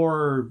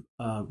more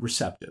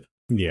receptive,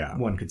 Yeah.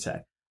 one could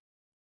say.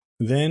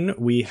 Then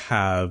we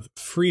have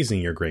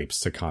freezing your grapes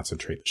to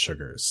concentrate the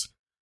sugars.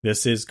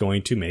 This is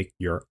going to make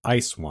your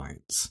ice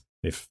wines,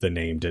 if the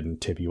name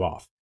didn't tip you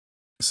off.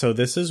 So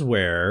this is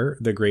where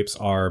the grapes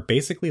are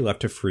basically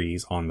left to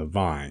freeze on the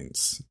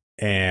vines.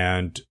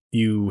 And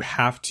you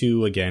have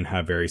to, again,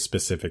 have very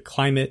specific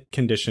climate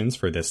conditions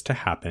for this to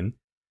happen.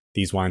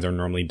 These wines are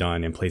normally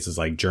done in places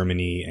like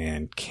Germany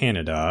and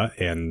Canada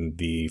and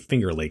the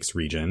Finger Lakes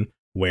region,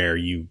 where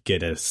you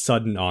get a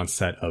sudden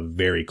onset of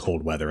very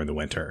cold weather in the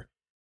winter.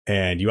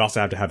 And you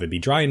also have to have it be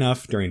dry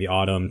enough during the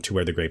autumn to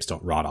where the grapes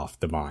don't rot off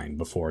the vine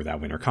before that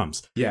winter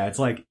comes. Yeah, it's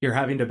like you're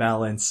having to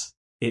balance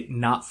it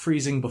not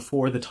freezing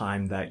before the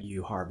time that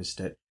you harvest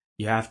it.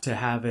 You have to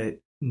have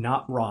it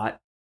not rot.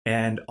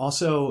 And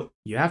also,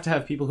 you have to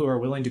have people who are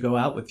willing to go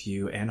out with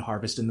you and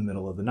harvest in the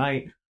middle of the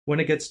night. When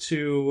it gets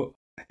to,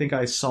 I think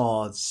I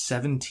saw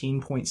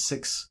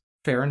 17.6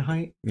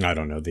 Fahrenheit. I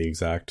don't know the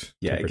exact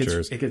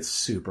temperatures. It gets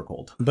super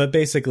cold. But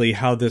basically,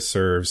 how this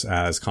serves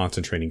as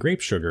concentrating grape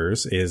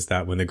sugars is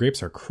that when the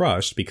grapes are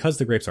crushed, because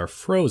the grapes are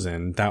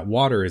frozen, that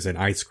water is in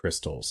ice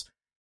crystals.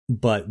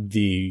 But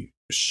the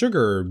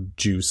sugar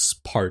juice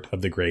part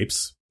of the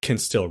grapes can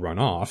still run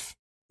off,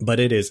 but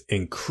it is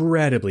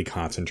incredibly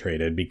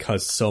concentrated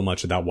because so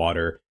much of that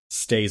water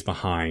stays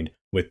behind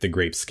with the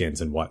grape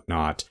skins and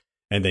whatnot,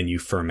 and then you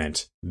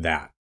ferment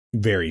that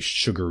very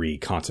sugary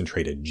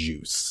concentrated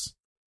juice.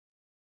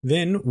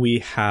 Then we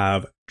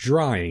have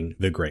drying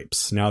the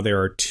grapes. Now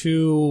there are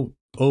two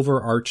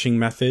overarching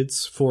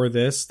methods for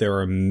this. There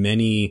are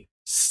many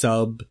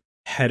sub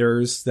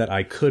headers that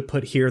I could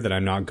put here that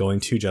I'm not going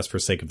to just for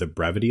sake of the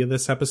brevity of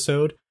this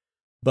episode.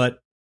 But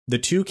the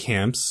two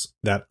camps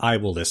that I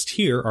will list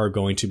here are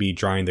going to be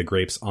drying the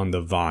grapes on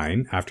the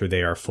vine after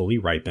they are fully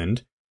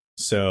ripened.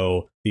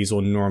 So these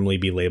will normally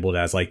be labeled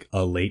as like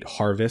a late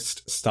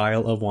harvest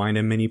style of wine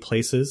in many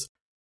places.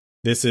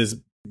 This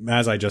is,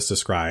 as I just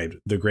described,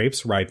 the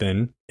grapes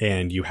ripen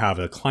and you have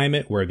a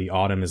climate where the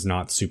autumn is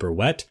not super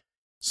wet.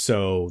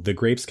 So the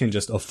grapes can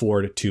just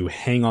afford to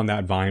hang on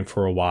that vine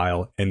for a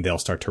while and they'll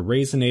start to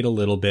raisinate a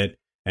little bit.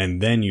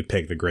 And then you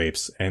pick the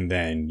grapes and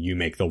then you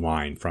make the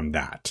wine from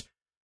that.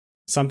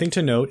 Something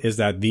to note is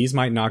that these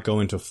might not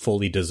go into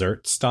fully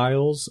dessert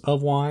styles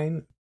of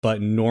wine,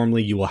 but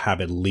normally you will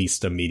have at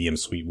least a medium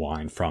sweet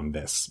wine from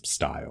this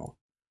style.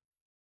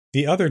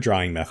 The other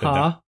drying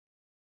method...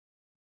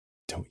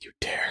 Don't you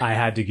dare. I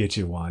had to get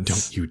you once.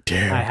 Don't you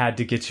dare. I had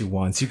to get you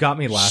once. You got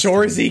me last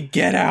Shorzy, time.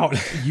 Get out.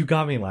 You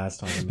got me last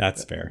time.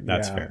 That's fair.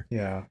 That's fair.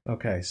 Yeah.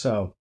 Okay,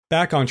 so...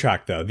 Back on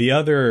track, though. The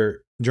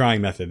other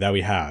drying method that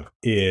we have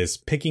is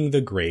picking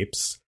the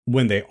grapes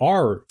when they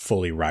are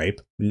fully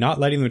ripe, not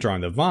letting them dry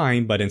on the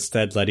vine, but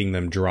instead letting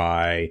them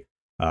dry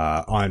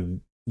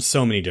on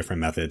so many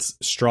different methods.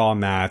 Straw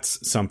mats.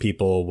 Some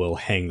people will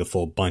hang the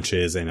full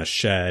bunches in a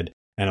shed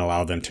and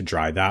allow them to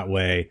dry that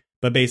way.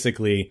 But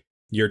basically,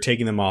 you're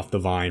taking them off the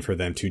vine for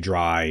them to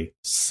dry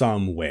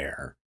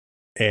somewhere.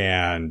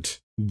 And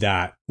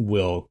that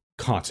will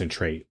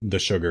concentrate the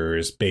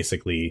sugars,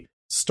 basically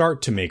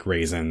start to make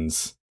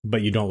raisins,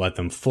 but you don't let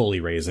them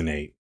fully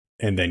raisinate.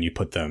 And then you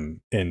put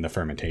them in the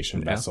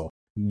fermentation vessel.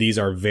 These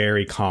are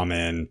very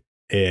common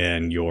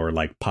in your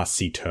like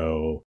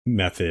passito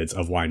methods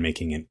of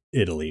winemaking in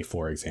Italy,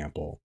 for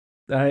example.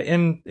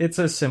 And it's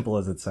as simple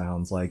as it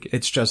sounds. Like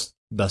it's just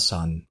the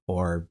sun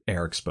or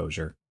air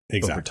exposure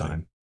over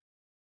time.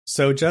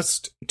 So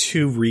just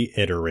to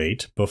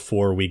reiterate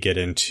before we get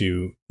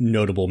into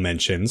notable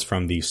mentions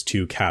from these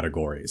two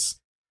categories,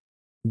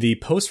 the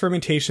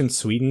post-fermentation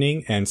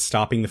sweetening and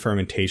stopping the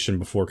fermentation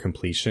before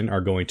completion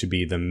are going to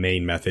be the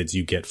main methods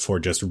you get for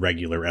just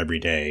regular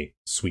everyday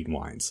sweet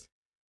wines.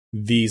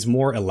 These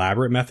more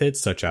elaborate methods,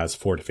 such as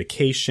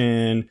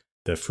fortification,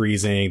 the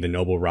freezing, the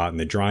noble rot, and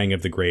the drying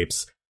of the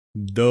grapes,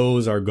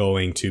 those are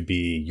going to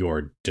be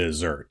your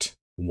dessert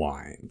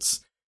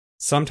wines.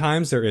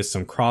 Sometimes there is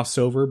some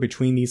crossover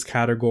between these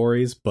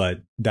categories,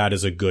 but that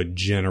is a good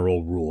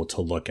general rule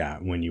to look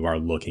at when you are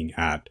looking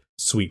at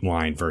sweet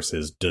wine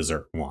versus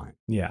dessert wine.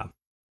 Yeah.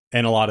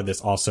 And a lot of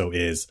this also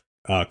is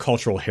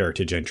cultural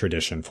heritage and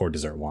tradition for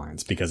dessert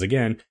wines, because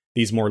again,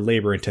 these more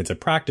labor-intensive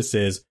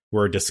practices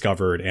were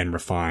discovered and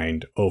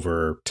refined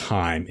over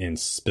time in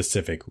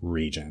specific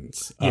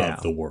regions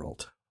of the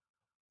world.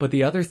 But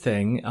the other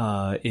thing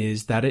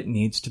is that it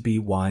needs to be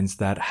wines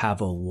that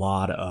have a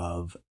lot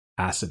of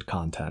acid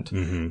content.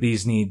 Mm-hmm.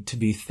 These need to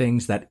be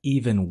things that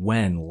even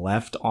when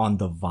left on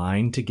the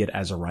vine to get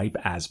as ripe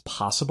as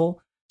possible,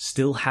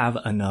 still have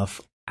enough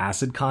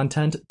acid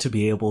content to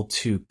be able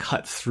to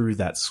cut through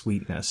that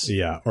sweetness.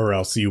 Yeah, or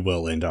else you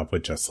will end up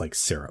with just like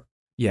syrup.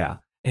 Yeah.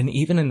 And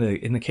even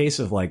in the case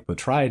of like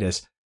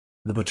Botrytis,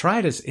 the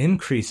Botrytis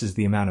increases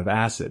the amount of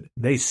acid.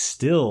 They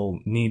still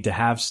need to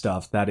have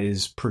stuff that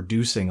is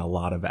producing a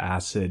lot of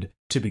acid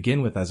to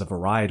begin with as a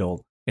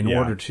varietal in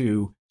order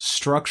to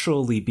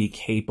structurally be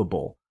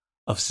capable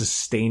of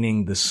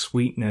sustaining the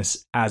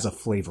sweetness as a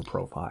flavor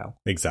profile.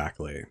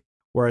 Exactly.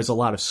 Whereas a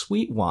lot of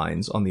sweet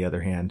wines, on the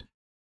other hand,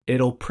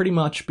 it'll pretty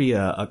much be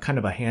a kind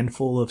of a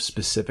handful of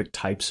specific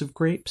types of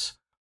grapes,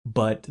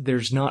 but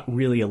there's not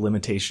really a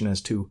limitation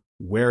as to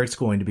where it's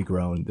going to be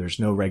grown. There's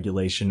no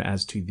regulation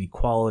as to the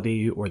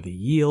quality or the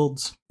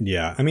yields.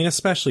 Yeah, I mean,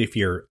 especially if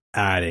you're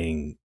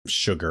adding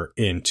sugar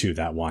into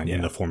that wine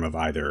in the form of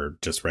either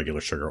just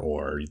regular sugar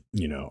or,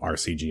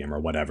 RCGM or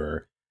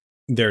whatever,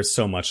 there's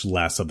so much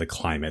less of the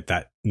climate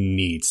that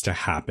needs to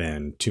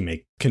happen to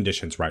make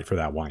conditions right for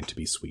that wine to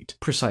be sweet.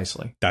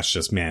 Precisely. That's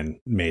just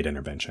man-made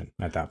intervention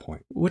at that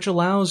point. Which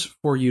allows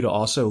for you to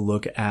also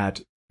look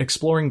at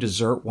exploring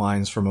dessert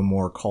wines from a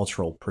more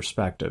cultural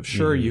perspective.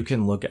 Sure, you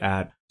can look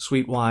at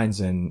sweet wines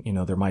and,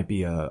 there might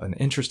be an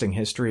interesting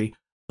history,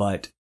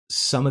 but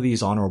some of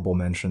these honorable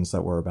mentions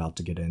that we're about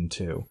to get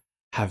into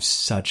have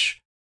such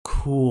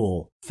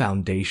cool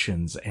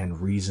foundations and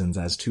reasons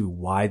as to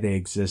why they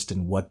exist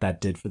and what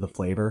that did for the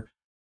flavor.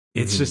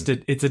 It's just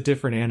it's a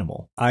different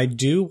animal. I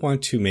do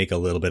want to make a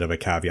little bit of a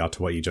caveat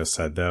to what you just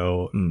said,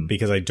 though,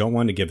 because I don't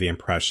want to give the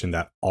impression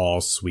that all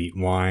sweet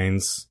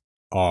wines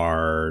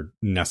are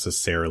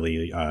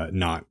necessarily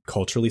not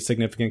culturally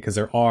significant, because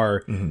there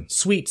are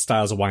sweet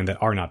styles of wine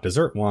that are not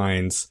dessert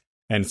wines,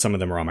 and some of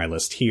them are on my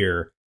list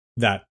here,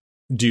 that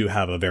do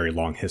have a very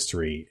long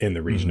history in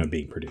the region of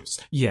being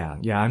produced. Yeah.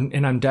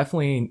 And I'm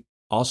definitely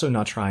also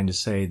not trying to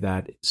say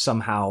that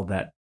somehow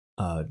that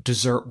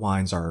dessert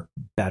wines are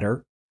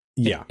better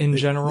in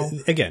general.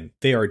 Again,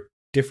 they are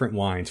different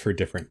wines for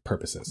different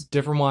purposes.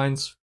 Different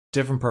wines,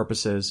 different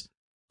purposes.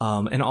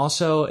 And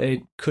also,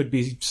 it could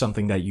be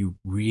something that you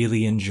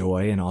really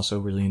enjoy and also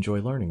really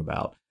enjoy learning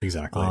about.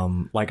 Exactly.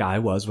 Like I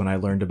was when I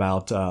learned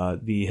about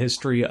the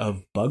history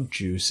of bug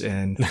juice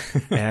and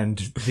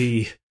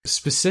the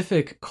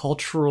specific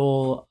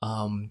cultural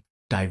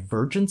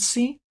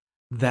divergency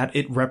that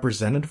it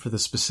represented for the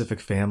specific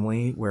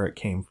family where it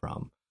came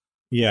from.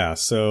 Yeah,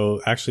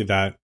 so actually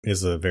that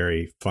is a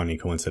very funny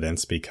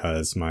coincidence,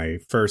 because my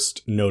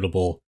first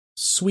notable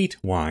sweet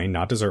wine,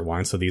 not dessert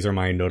wine, so these are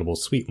my notable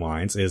sweet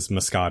wines, is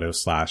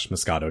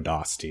Moscato/Moscato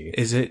d'Asti.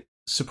 Is it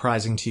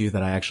surprising to you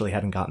that I actually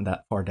hadn't gotten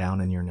that far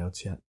down in your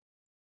notes yet?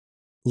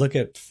 Look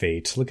at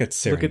fate. Look at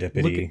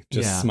serendipity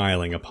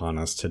smiling upon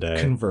us today.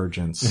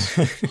 Convergence.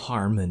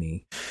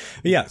 Harmony.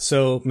 Yeah,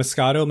 so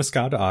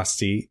Moscato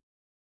d'Asti,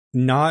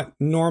 not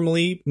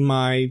normally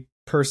my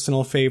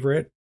personal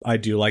favorite. I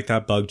do like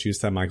that bug juice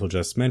that Michael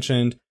just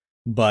mentioned,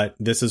 but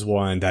this is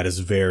one that is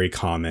very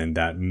common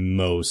that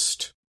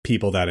most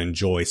people that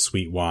enjoy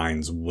sweet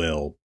wines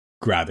will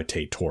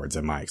gravitate towards,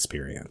 in my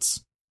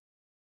experience.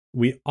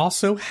 We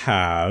also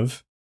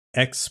have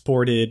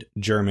exported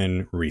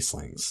German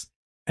Rieslings.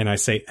 And I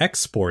say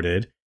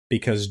exported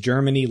because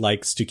Germany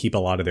likes to keep a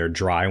lot of their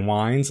dry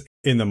wines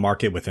in the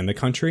market within the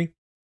country,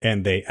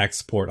 and they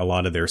export a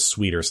lot of their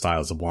sweeter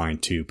styles of wine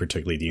to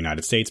particularly the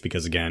United States,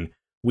 because, again,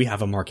 we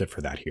have a market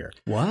for that here.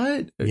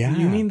 What? Yeah.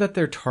 You mean that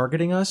they're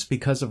targeting us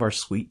because of our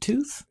sweet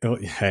tooth? Oh,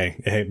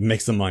 hey,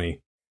 make some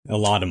money. A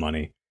lot of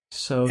money.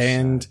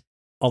 And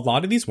a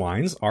lot of these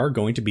wines are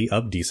going to be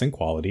of decent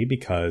quality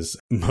because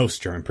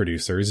most German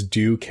producers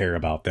do care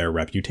about their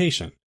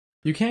reputation.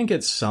 You can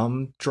get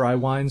some dry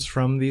wines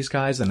from these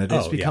guys, and it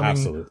is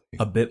becoming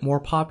a bit more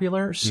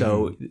popular.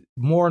 So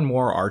more and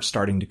more are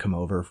starting to come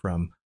over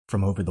from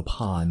over the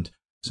pond.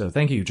 So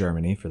thank you,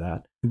 Germany, for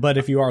that. But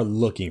if you are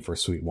looking for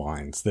sweet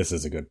wines, this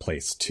is a good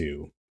place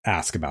to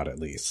ask about, at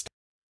least.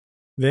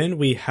 Then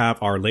we have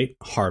our late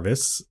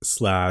harvest /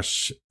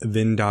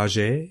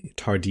 Vindage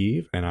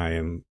tardive, and I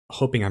am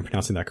hoping I'm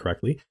pronouncing that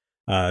correctly.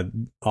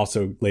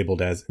 Also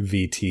labeled as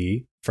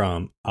VT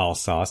from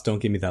Alsace. Don't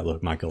give me that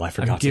look, Michael. I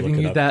forgot to look it up. I'm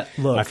giving you that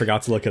look. I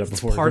forgot to look it up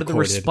before. It's part of the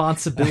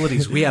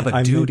responsibilities. We have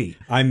a duty.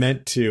 I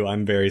meant to.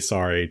 I'm very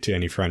sorry to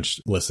any French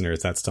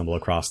listeners that stumble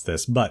across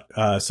this. But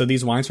so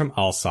these wines from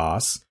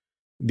Alsace,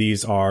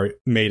 these are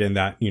made in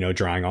that,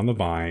 drying on the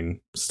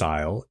vine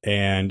style.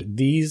 And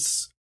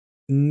these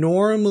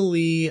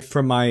normally,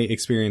 from my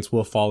experience,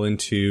 will fall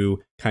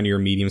into kind of your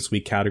medium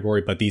sweet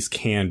category, but these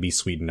can be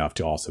sweet enough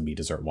to also be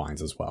dessert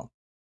wines as well.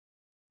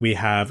 We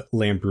have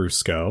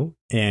Lambrusco,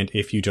 and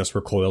if you just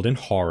recoiled in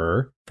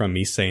horror from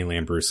me saying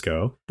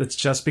Lambrusco, that's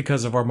just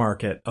because of our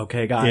market,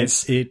 okay,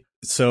 guys?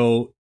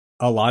 So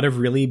a lot of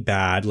really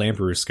bad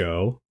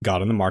Lambrusco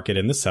got on the market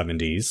in the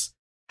 70s.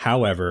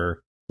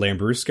 However,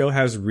 Lambrusco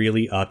has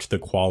really upped the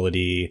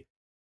quality,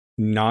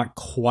 not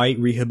quite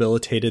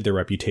rehabilitated their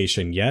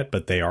reputation yet,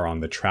 but they are on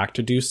the track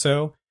to do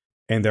so.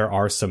 And there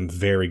are some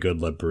very good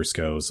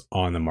Lambruscos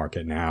on the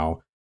market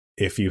now.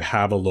 If you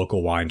have a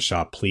local wine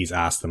shop, please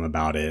ask them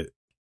about it.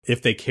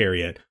 If they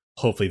carry it,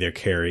 hopefully they're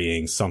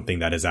carrying something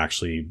that is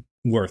actually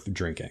worth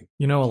drinking.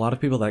 A lot of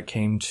people that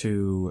came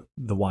to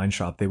the wine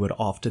shop, they would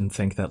often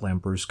think that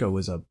Lambrusco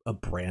was a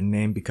brand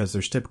name because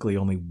there's typically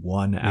only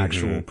one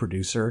actual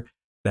producer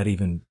that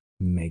even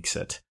makes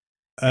it.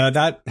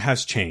 That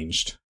has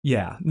changed.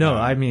 Yeah. No,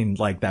 I mean,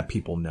 like, that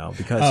people know,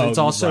 because it's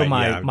also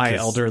my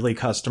elderly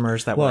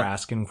customers that were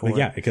asking for it.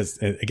 Yeah, because,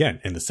 again,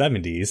 in the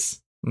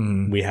 70s,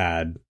 we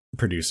had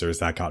producers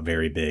that got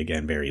very big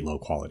and very low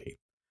quality.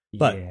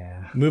 But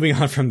yeah. Moving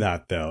on from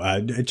that,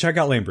 though, check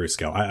out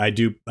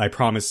Lambrusco. I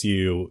promise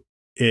you,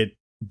 it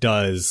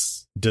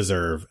does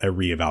deserve a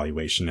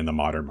reevaluation in the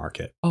modern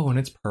market. Oh, and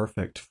it's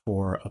perfect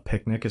for a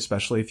picnic,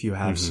 especially if you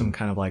have some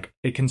kind of like,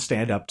 it can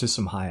stand up to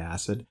some high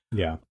acid.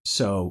 Yeah.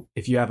 So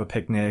if you have a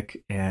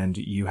picnic and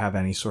you have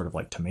any sort of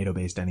like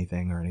tomato-based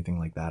anything or anything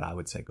like that, I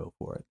would say go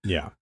for it.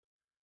 Yeah.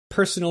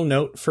 Personal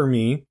note for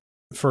me,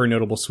 for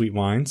notable sweet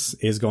wines,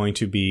 is going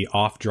to be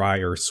off-dry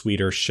or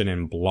sweeter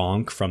Chenin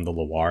Blanc from the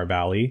Loire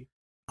Valley.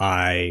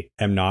 I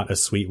am not a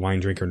sweet wine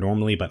drinker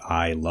normally, but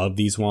I love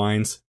these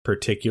wines.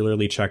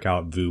 Particularly check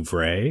out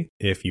Vouvray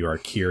if you are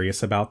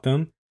curious about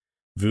them.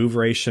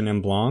 Vouvray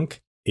Chenin Blanc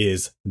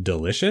is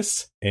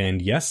delicious,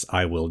 and yes,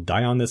 I will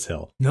die on this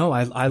hill. No,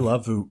 I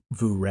love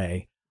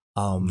Vouvray.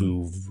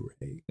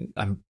 Vouvray.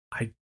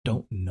 I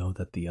don't know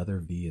that the other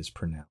V is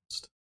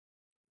pronounced.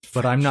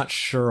 But I'm not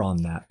sure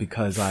on that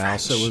because I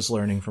also was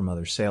learning from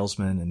other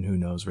salesmen, and who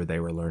knows where they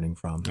were learning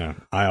from. Yeah,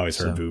 I always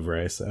heard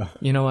Vouvray, so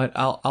you know what?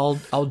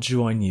 I'll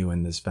join you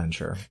in this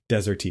venture.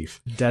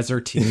 Desertif.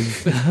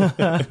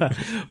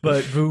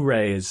 But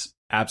Vouvray is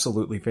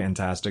absolutely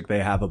fantastic. They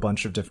have a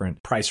bunch of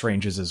different price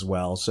ranges as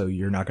well, so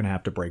you're not going to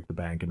have to break the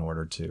bank in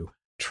order to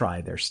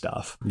try their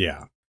stuff.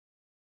 Yeah.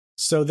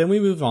 So then we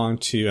move on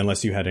to,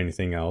 unless you had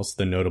anything else,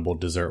 the notable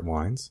dessert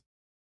wines.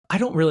 I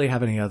don't really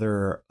have any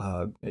other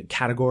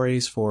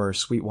categories for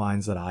sweet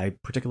wines that I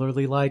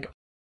particularly like.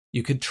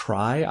 You could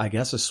try, I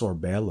guess, a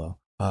Sorbello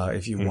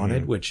if you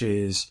wanted, which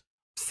is,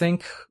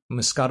 think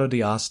Moscato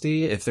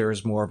d'Asti if there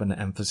is more of an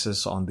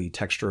emphasis on the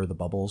texture of the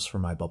bubbles for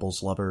my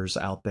bubbles lovers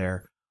out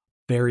there.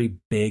 Very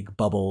big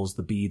bubbles.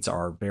 The beads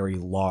are very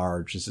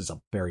large. This is a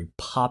very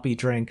poppy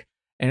drink,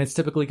 and it's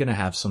typically going to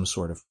have some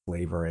sort of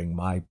flavoring.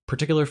 My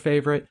particular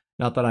favorite,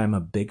 not that I'm a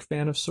big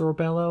fan of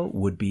Sorbello,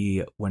 would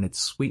be when it's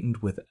sweetened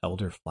with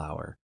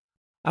elderflower.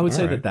 I would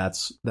say that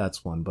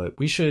that's one, but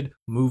we should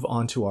move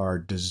on to our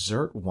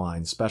dessert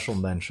wine special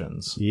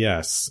mentions.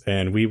 Yes,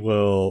 and we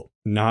will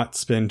not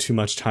spend too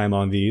much time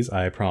on these,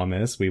 I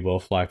promise. We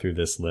will fly through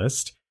this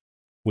list.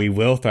 We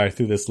will fly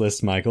through this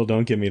list, Michael.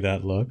 Don't give me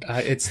that look.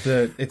 It's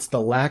the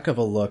lack of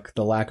a look,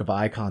 the lack of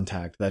eye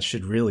contact that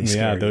should really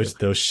scare you.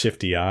 Those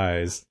shifty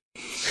eyes.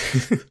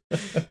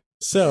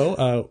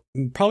 So,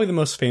 probably the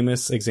most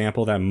famous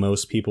example that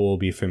most people will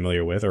be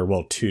familiar with, or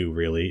well, two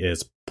really,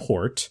 is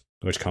port,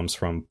 which comes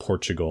from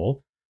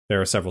Portugal. There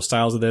are several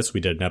styles of this.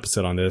 We did an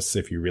episode on this.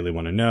 If you really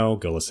want to know,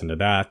 go listen to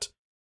that.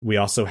 We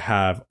also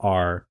have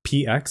our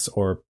PX,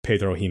 or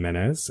Pedro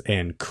Ximénez,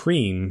 and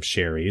cream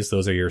sherries.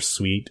 Those are your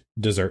sweet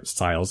dessert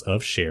styles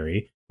of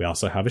sherry. We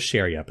also have a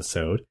sherry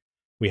episode.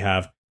 We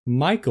have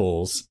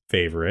Michael's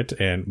favorite,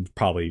 and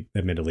probably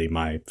admittedly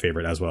my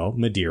favorite as well,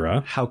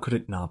 Madeira. How could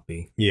it not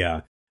be?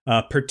 Yeah.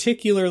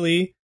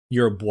 Particularly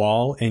your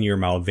Boal and your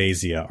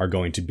Malvasia are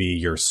going to be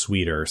your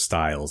sweeter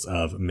styles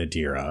of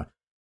Madeira.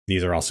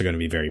 These are also going to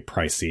be very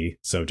pricey,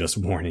 so just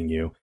warning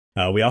you.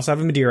 We also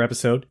have a Madeira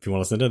episode, if you want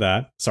to listen to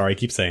that. Sorry, I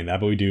keep saying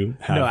that, but we do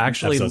have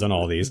episodes on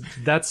all these.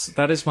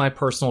 That is my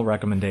personal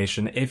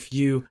recommendation. If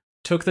you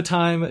took the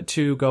time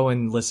to go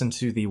and listen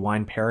to the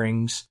wine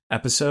pairings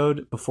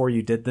episode before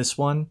you did this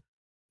one,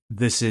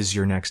 this is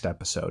your next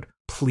episode.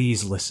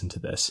 Please listen to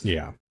this.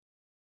 Yeah.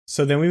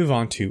 So then we move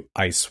on to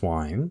ice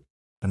wine.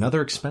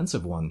 Another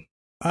expensive one.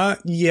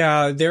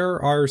 Yeah,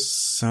 there are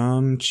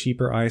some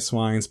cheaper ice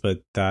wines,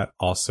 but that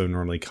also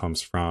normally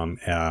comes from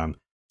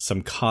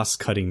some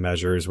cost-cutting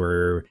measures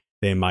where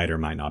they might or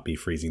might not be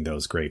freezing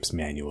those grapes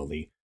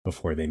manually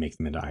before they make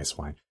them into ice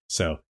wine.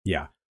 So,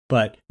 yeah.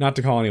 But not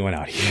to call anyone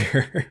out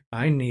here.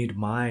 I need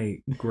my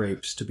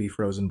grapes to be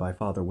frozen by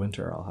Father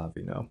Winter, I'll have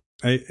you know.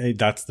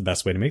 That's the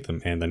best way to make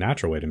them and the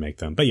natural way to make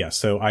them. But yeah,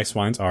 so ice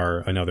wines are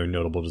another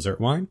notable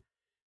dessert wine.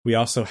 We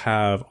also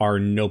have our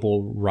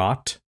Noble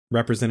Rot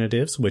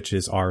representatives, which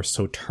is our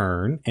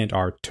Sauterne and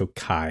our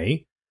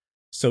Tokai.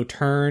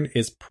 Sauterne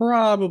is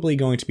probably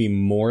going to be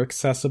more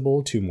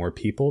accessible to more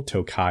people.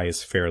 Tokai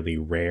is fairly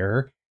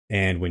rare,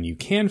 and when you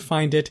can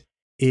find it,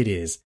 it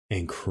is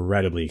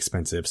incredibly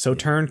expensive.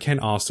 Sauterne can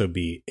also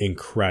be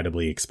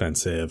incredibly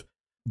expensive,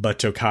 but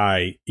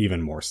Tokai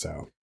even more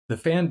so. The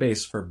fan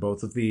base for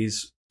both of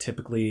these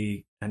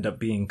typically end up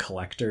being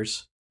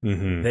collectors.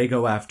 Mm-hmm. They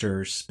go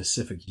after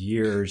specific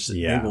years.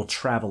 Yeah. They will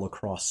travel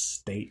across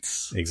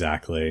states.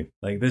 Exactly.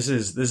 Like this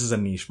is a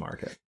niche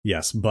market.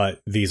 Yes, but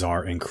these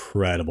are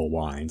incredible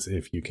wines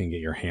if you can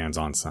get your hands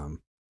on some.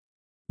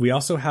 We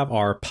also have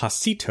our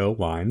Passito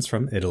wines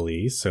from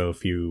Italy. So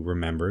if you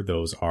remember,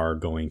 those are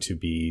going to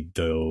be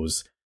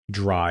those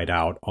dried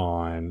out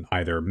on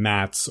either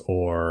mats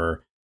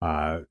or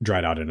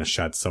dried out in a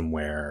shed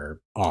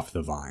somewhere off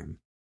the vine.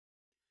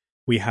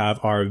 We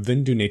have our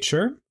Vin du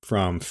Nature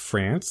from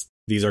France.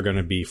 These are going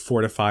to be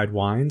fortified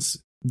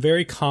wines,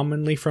 very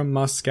commonly from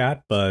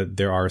Muscat, but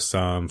there are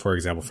some, for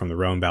example, from the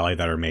Rhone Valley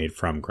that are made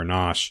from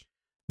Grenache.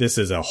 This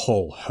is a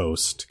whole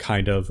host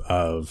kind of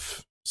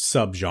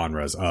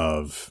subgenres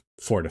of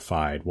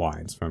fortified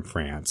wines from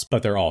France,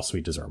 but they're all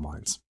sweet dessert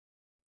wines.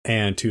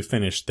 And to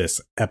finish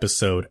this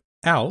episode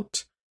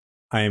out,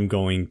 I am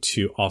going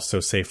to also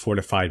say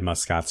fortified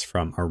muscats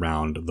from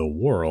around the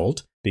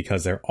world,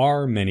 because there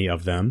are many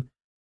of them.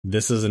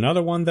 This is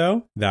another one,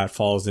 though, that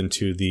falls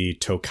into the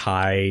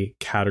Tokai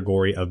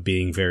category of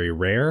being very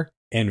rare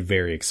and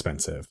very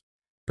expensive.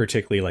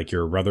 Particularly like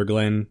your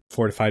Rutherglen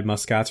fortified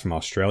muscats from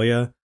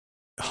Australia,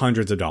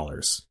 hundreds of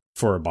dollars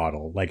for a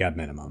bottle, like at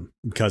minimum,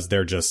 because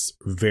they're just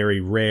very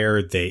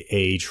rare. They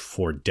age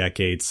for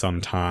decades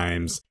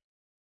sometimes.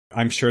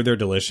 I'm sure they're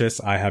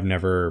delicious. I have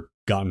never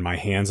gotten my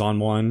hands on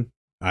one.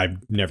 I've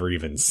never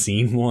even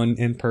seen one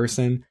in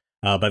person,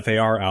 but they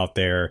are out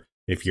there.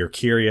 If you're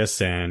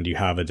curious and you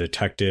have a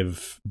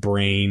detective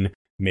brain,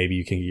 maybe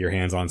you can get your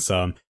hands on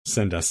some.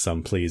 Send us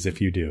some, please,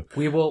 if you do.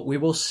 We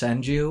will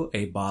send you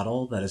a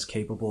bottle that is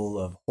capable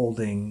of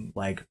holding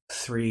like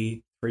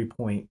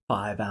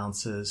 3.5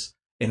 ounces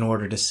in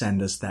order to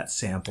send us that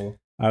sample.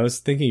 I was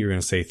thinking you were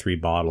going to say 3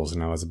 bottles,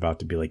 and I was about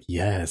to be like,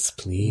 yes,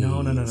 please.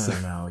 No.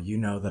 You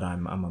know that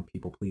I'm a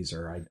people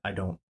pleaser. I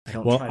don't.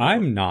 Well,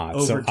 I'm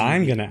not, so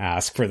I'm going to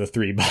ask for the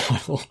 3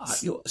 bottles.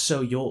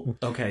 So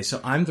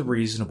I'm the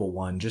reasonable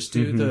one. Just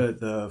do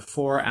the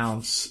 4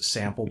 ounce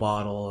sample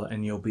bottle,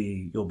 and you'll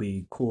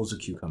be cool as a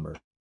cucumber,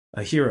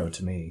 a hero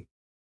to me.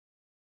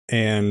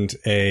 And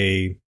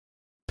a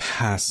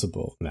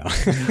passable. No,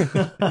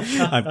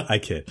 I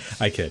kid.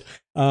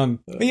 But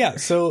yeah,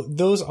 so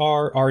those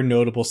are our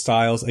notable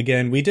styles.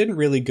 Again, we didn't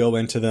really go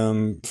into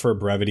them for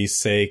brevity's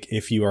sake.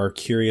 If you are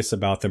curious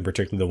about them,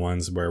 particularly the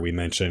ones where we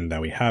mentioned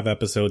that we have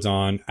episodes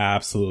on,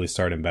 absolutely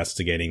start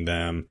investigating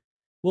them.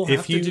 We'll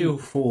have to do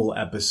full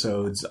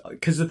episodes,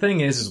 because the thing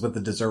is with the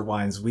dessert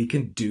wines, we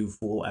can do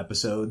full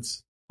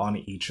episodes on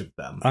each of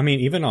them. I mean,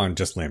 even on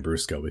just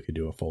Lambrusco, we could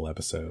do a full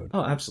episode.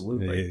 Oh,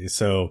 absolutely.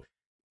 So,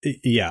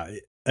 yeah.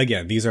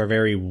 Again, these are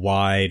very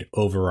wide,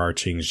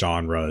 overarching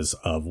genres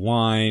of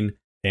wine,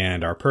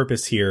 and our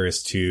purpose here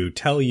is to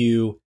tell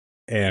you,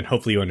 and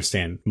hopefully you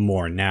understand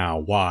more now,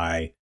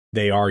 why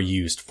they are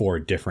used for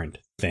different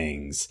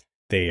things.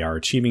 They are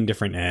achieving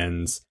different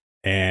ends,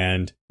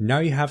 and now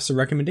you have some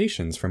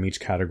recommendations from each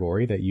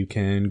category that you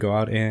can go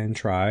out and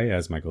try,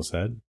 as Michael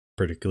said,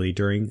 particularly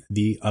during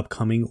the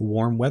upcoming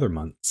warm weather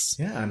months.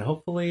 Yeah, and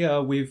hopefully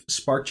we've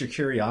sparked your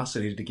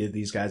curiosity to give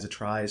these guys a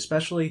try,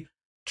 especially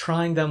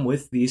trying them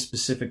with these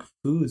specific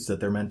foods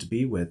that they're meant to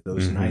be with,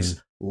 those nice,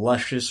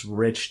 luscious,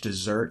 rich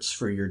desserts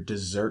for your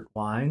dessert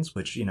wines,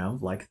 which,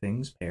 like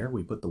things pair,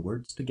 we put the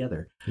words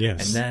together.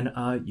 Yes. And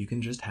then you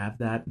can just have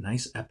that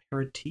nice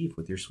aperitif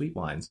with your sweet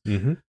wines.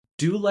 Mm-hmm.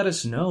 Do let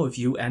us know if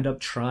you end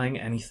up trying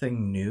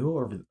anything new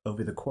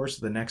over the course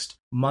of the next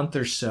month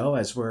or so,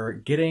 as we're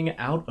getting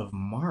out of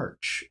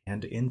March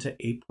and into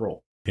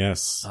April.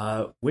 Yes.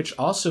 Which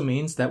also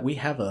means that we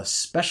have a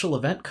special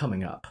event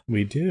coming up.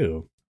 We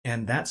do.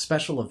 And that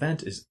special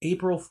event is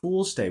April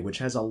Fool's Day, which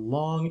has a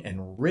long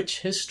and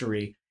rich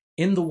history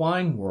in the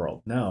wine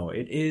world. No,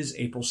 it is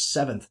April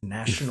 7th,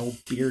 National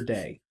Beer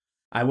Day.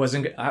 I was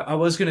going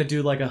to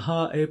do like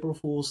a April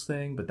Fool's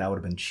thing, but that would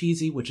have been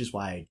cheesy, which is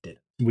why I didn't.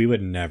 We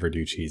would never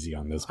do cheesy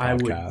on this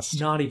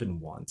podcast. Not even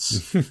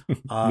once.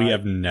 We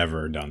have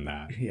never done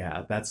that.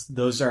 Yeah,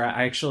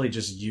 I actually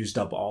just used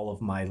up all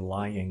of my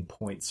lying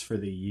points for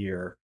the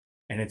year.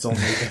 And it's only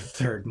the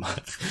 3rd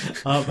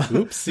month.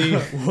 Oopsie.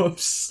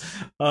 Whoops.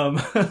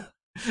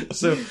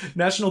 So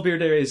National Beer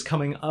Day is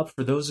coming up.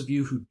 For those of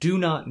you who do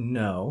not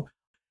know,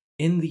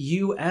 in the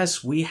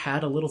U.S., we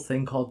had a little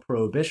thing called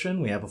Prohibition.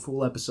 We have a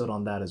full episode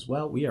on that as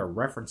well. We are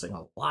referencing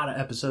a lot of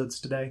episodes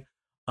today.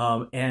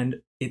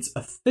 And its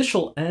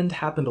official end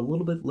happened a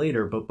little bit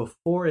later, but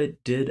before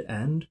it did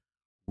end,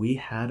 we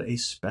had a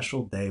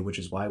special day, which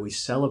is why we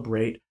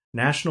celebrate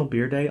National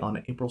Beer Day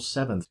on April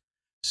 7th.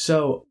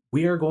 So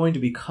we are going to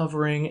be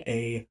covering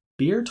a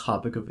beer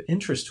topic of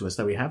interest to us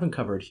that we haven't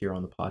covered here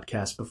on the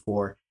podcast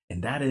before,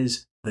 and that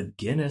is the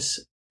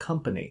Guinness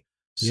Company.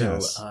 So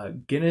yes.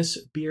 Guinness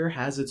beer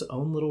has its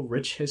own little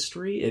rich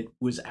history. It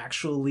was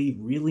actually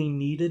really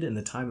needed in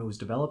the time it was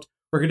developed.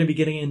 We're going to be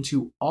getting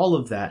into all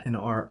of that in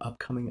our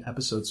upcoming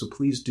episode, so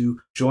please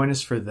do join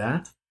us for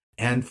that.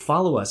 And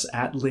follow us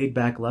at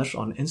LaidBackLush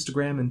on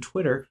Instagram and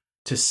Twitter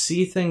to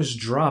see things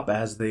drop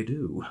as they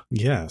do.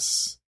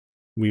 Yes.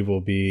 We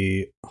will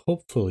be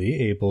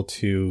hopefully able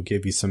to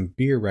give you some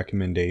beer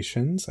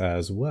recommendations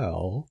as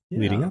well,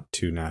 leading up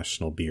to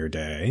National Beer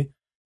Day,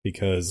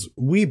 because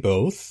we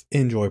both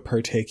enjoy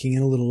partaking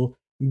in a little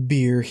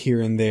beer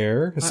here and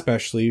there,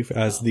 especially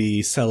as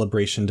the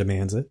celebration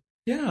demands it.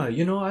 Yeah,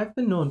 I've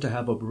been known to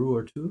have a brew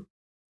or two.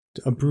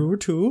 A brew or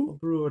two? A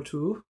brew or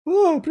two.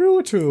 Oh, a brew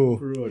or two. A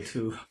brew or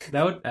two.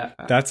 That would.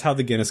 That's how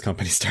the Guinness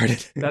Company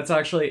started. That's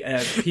actually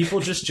people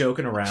just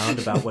joking around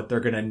about what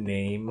they're gonna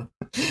name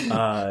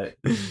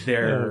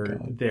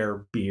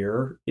their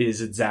beer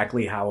is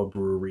exactly how a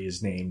brewery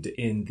is named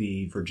in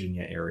the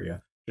Virginia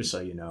area. Just so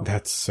you know.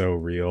 That's so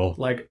real.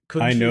 Like,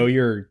 I know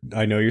you're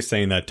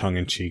saying that tongue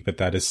in cheek, but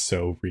that is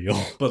so real.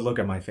 But look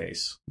at my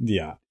face.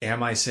 Yeah.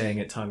 Am I saying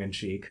it tongue in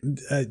cheek?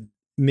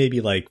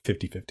 maybe like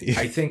 50-50.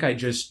 I think I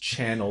just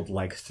channeled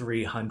like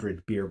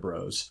 300 beer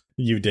bros.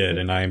 You did,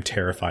 and I am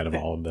terrified of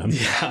all of them.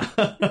 Yeah.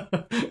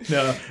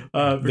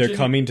 No, They're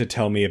coming to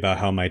tell me about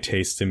how my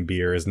taste in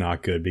beer is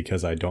not good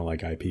because I don't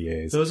like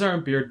IPAs. Those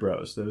aren't beard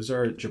bros. Those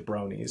are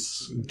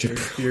jabronis.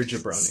 Beer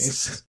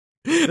jabronis.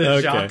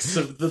 The jocks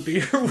of the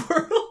beer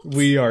world.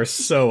 We are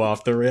so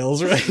off the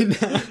rails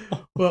right now.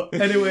 Well,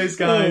 anyways,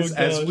 guys,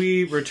 as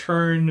we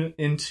return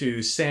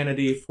into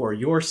sanity for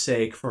your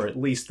sake for at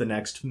least the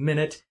next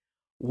minute,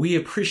 we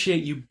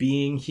appreciate you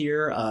being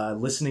here,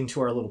 listening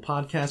to our little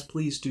podcast.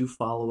 Please do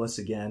follow us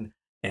again,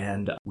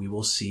 and we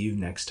will see you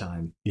next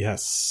time.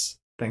 Yes.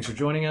 Thanks for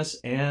joining us,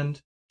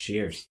 and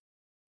cheers.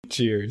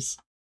 Cheers.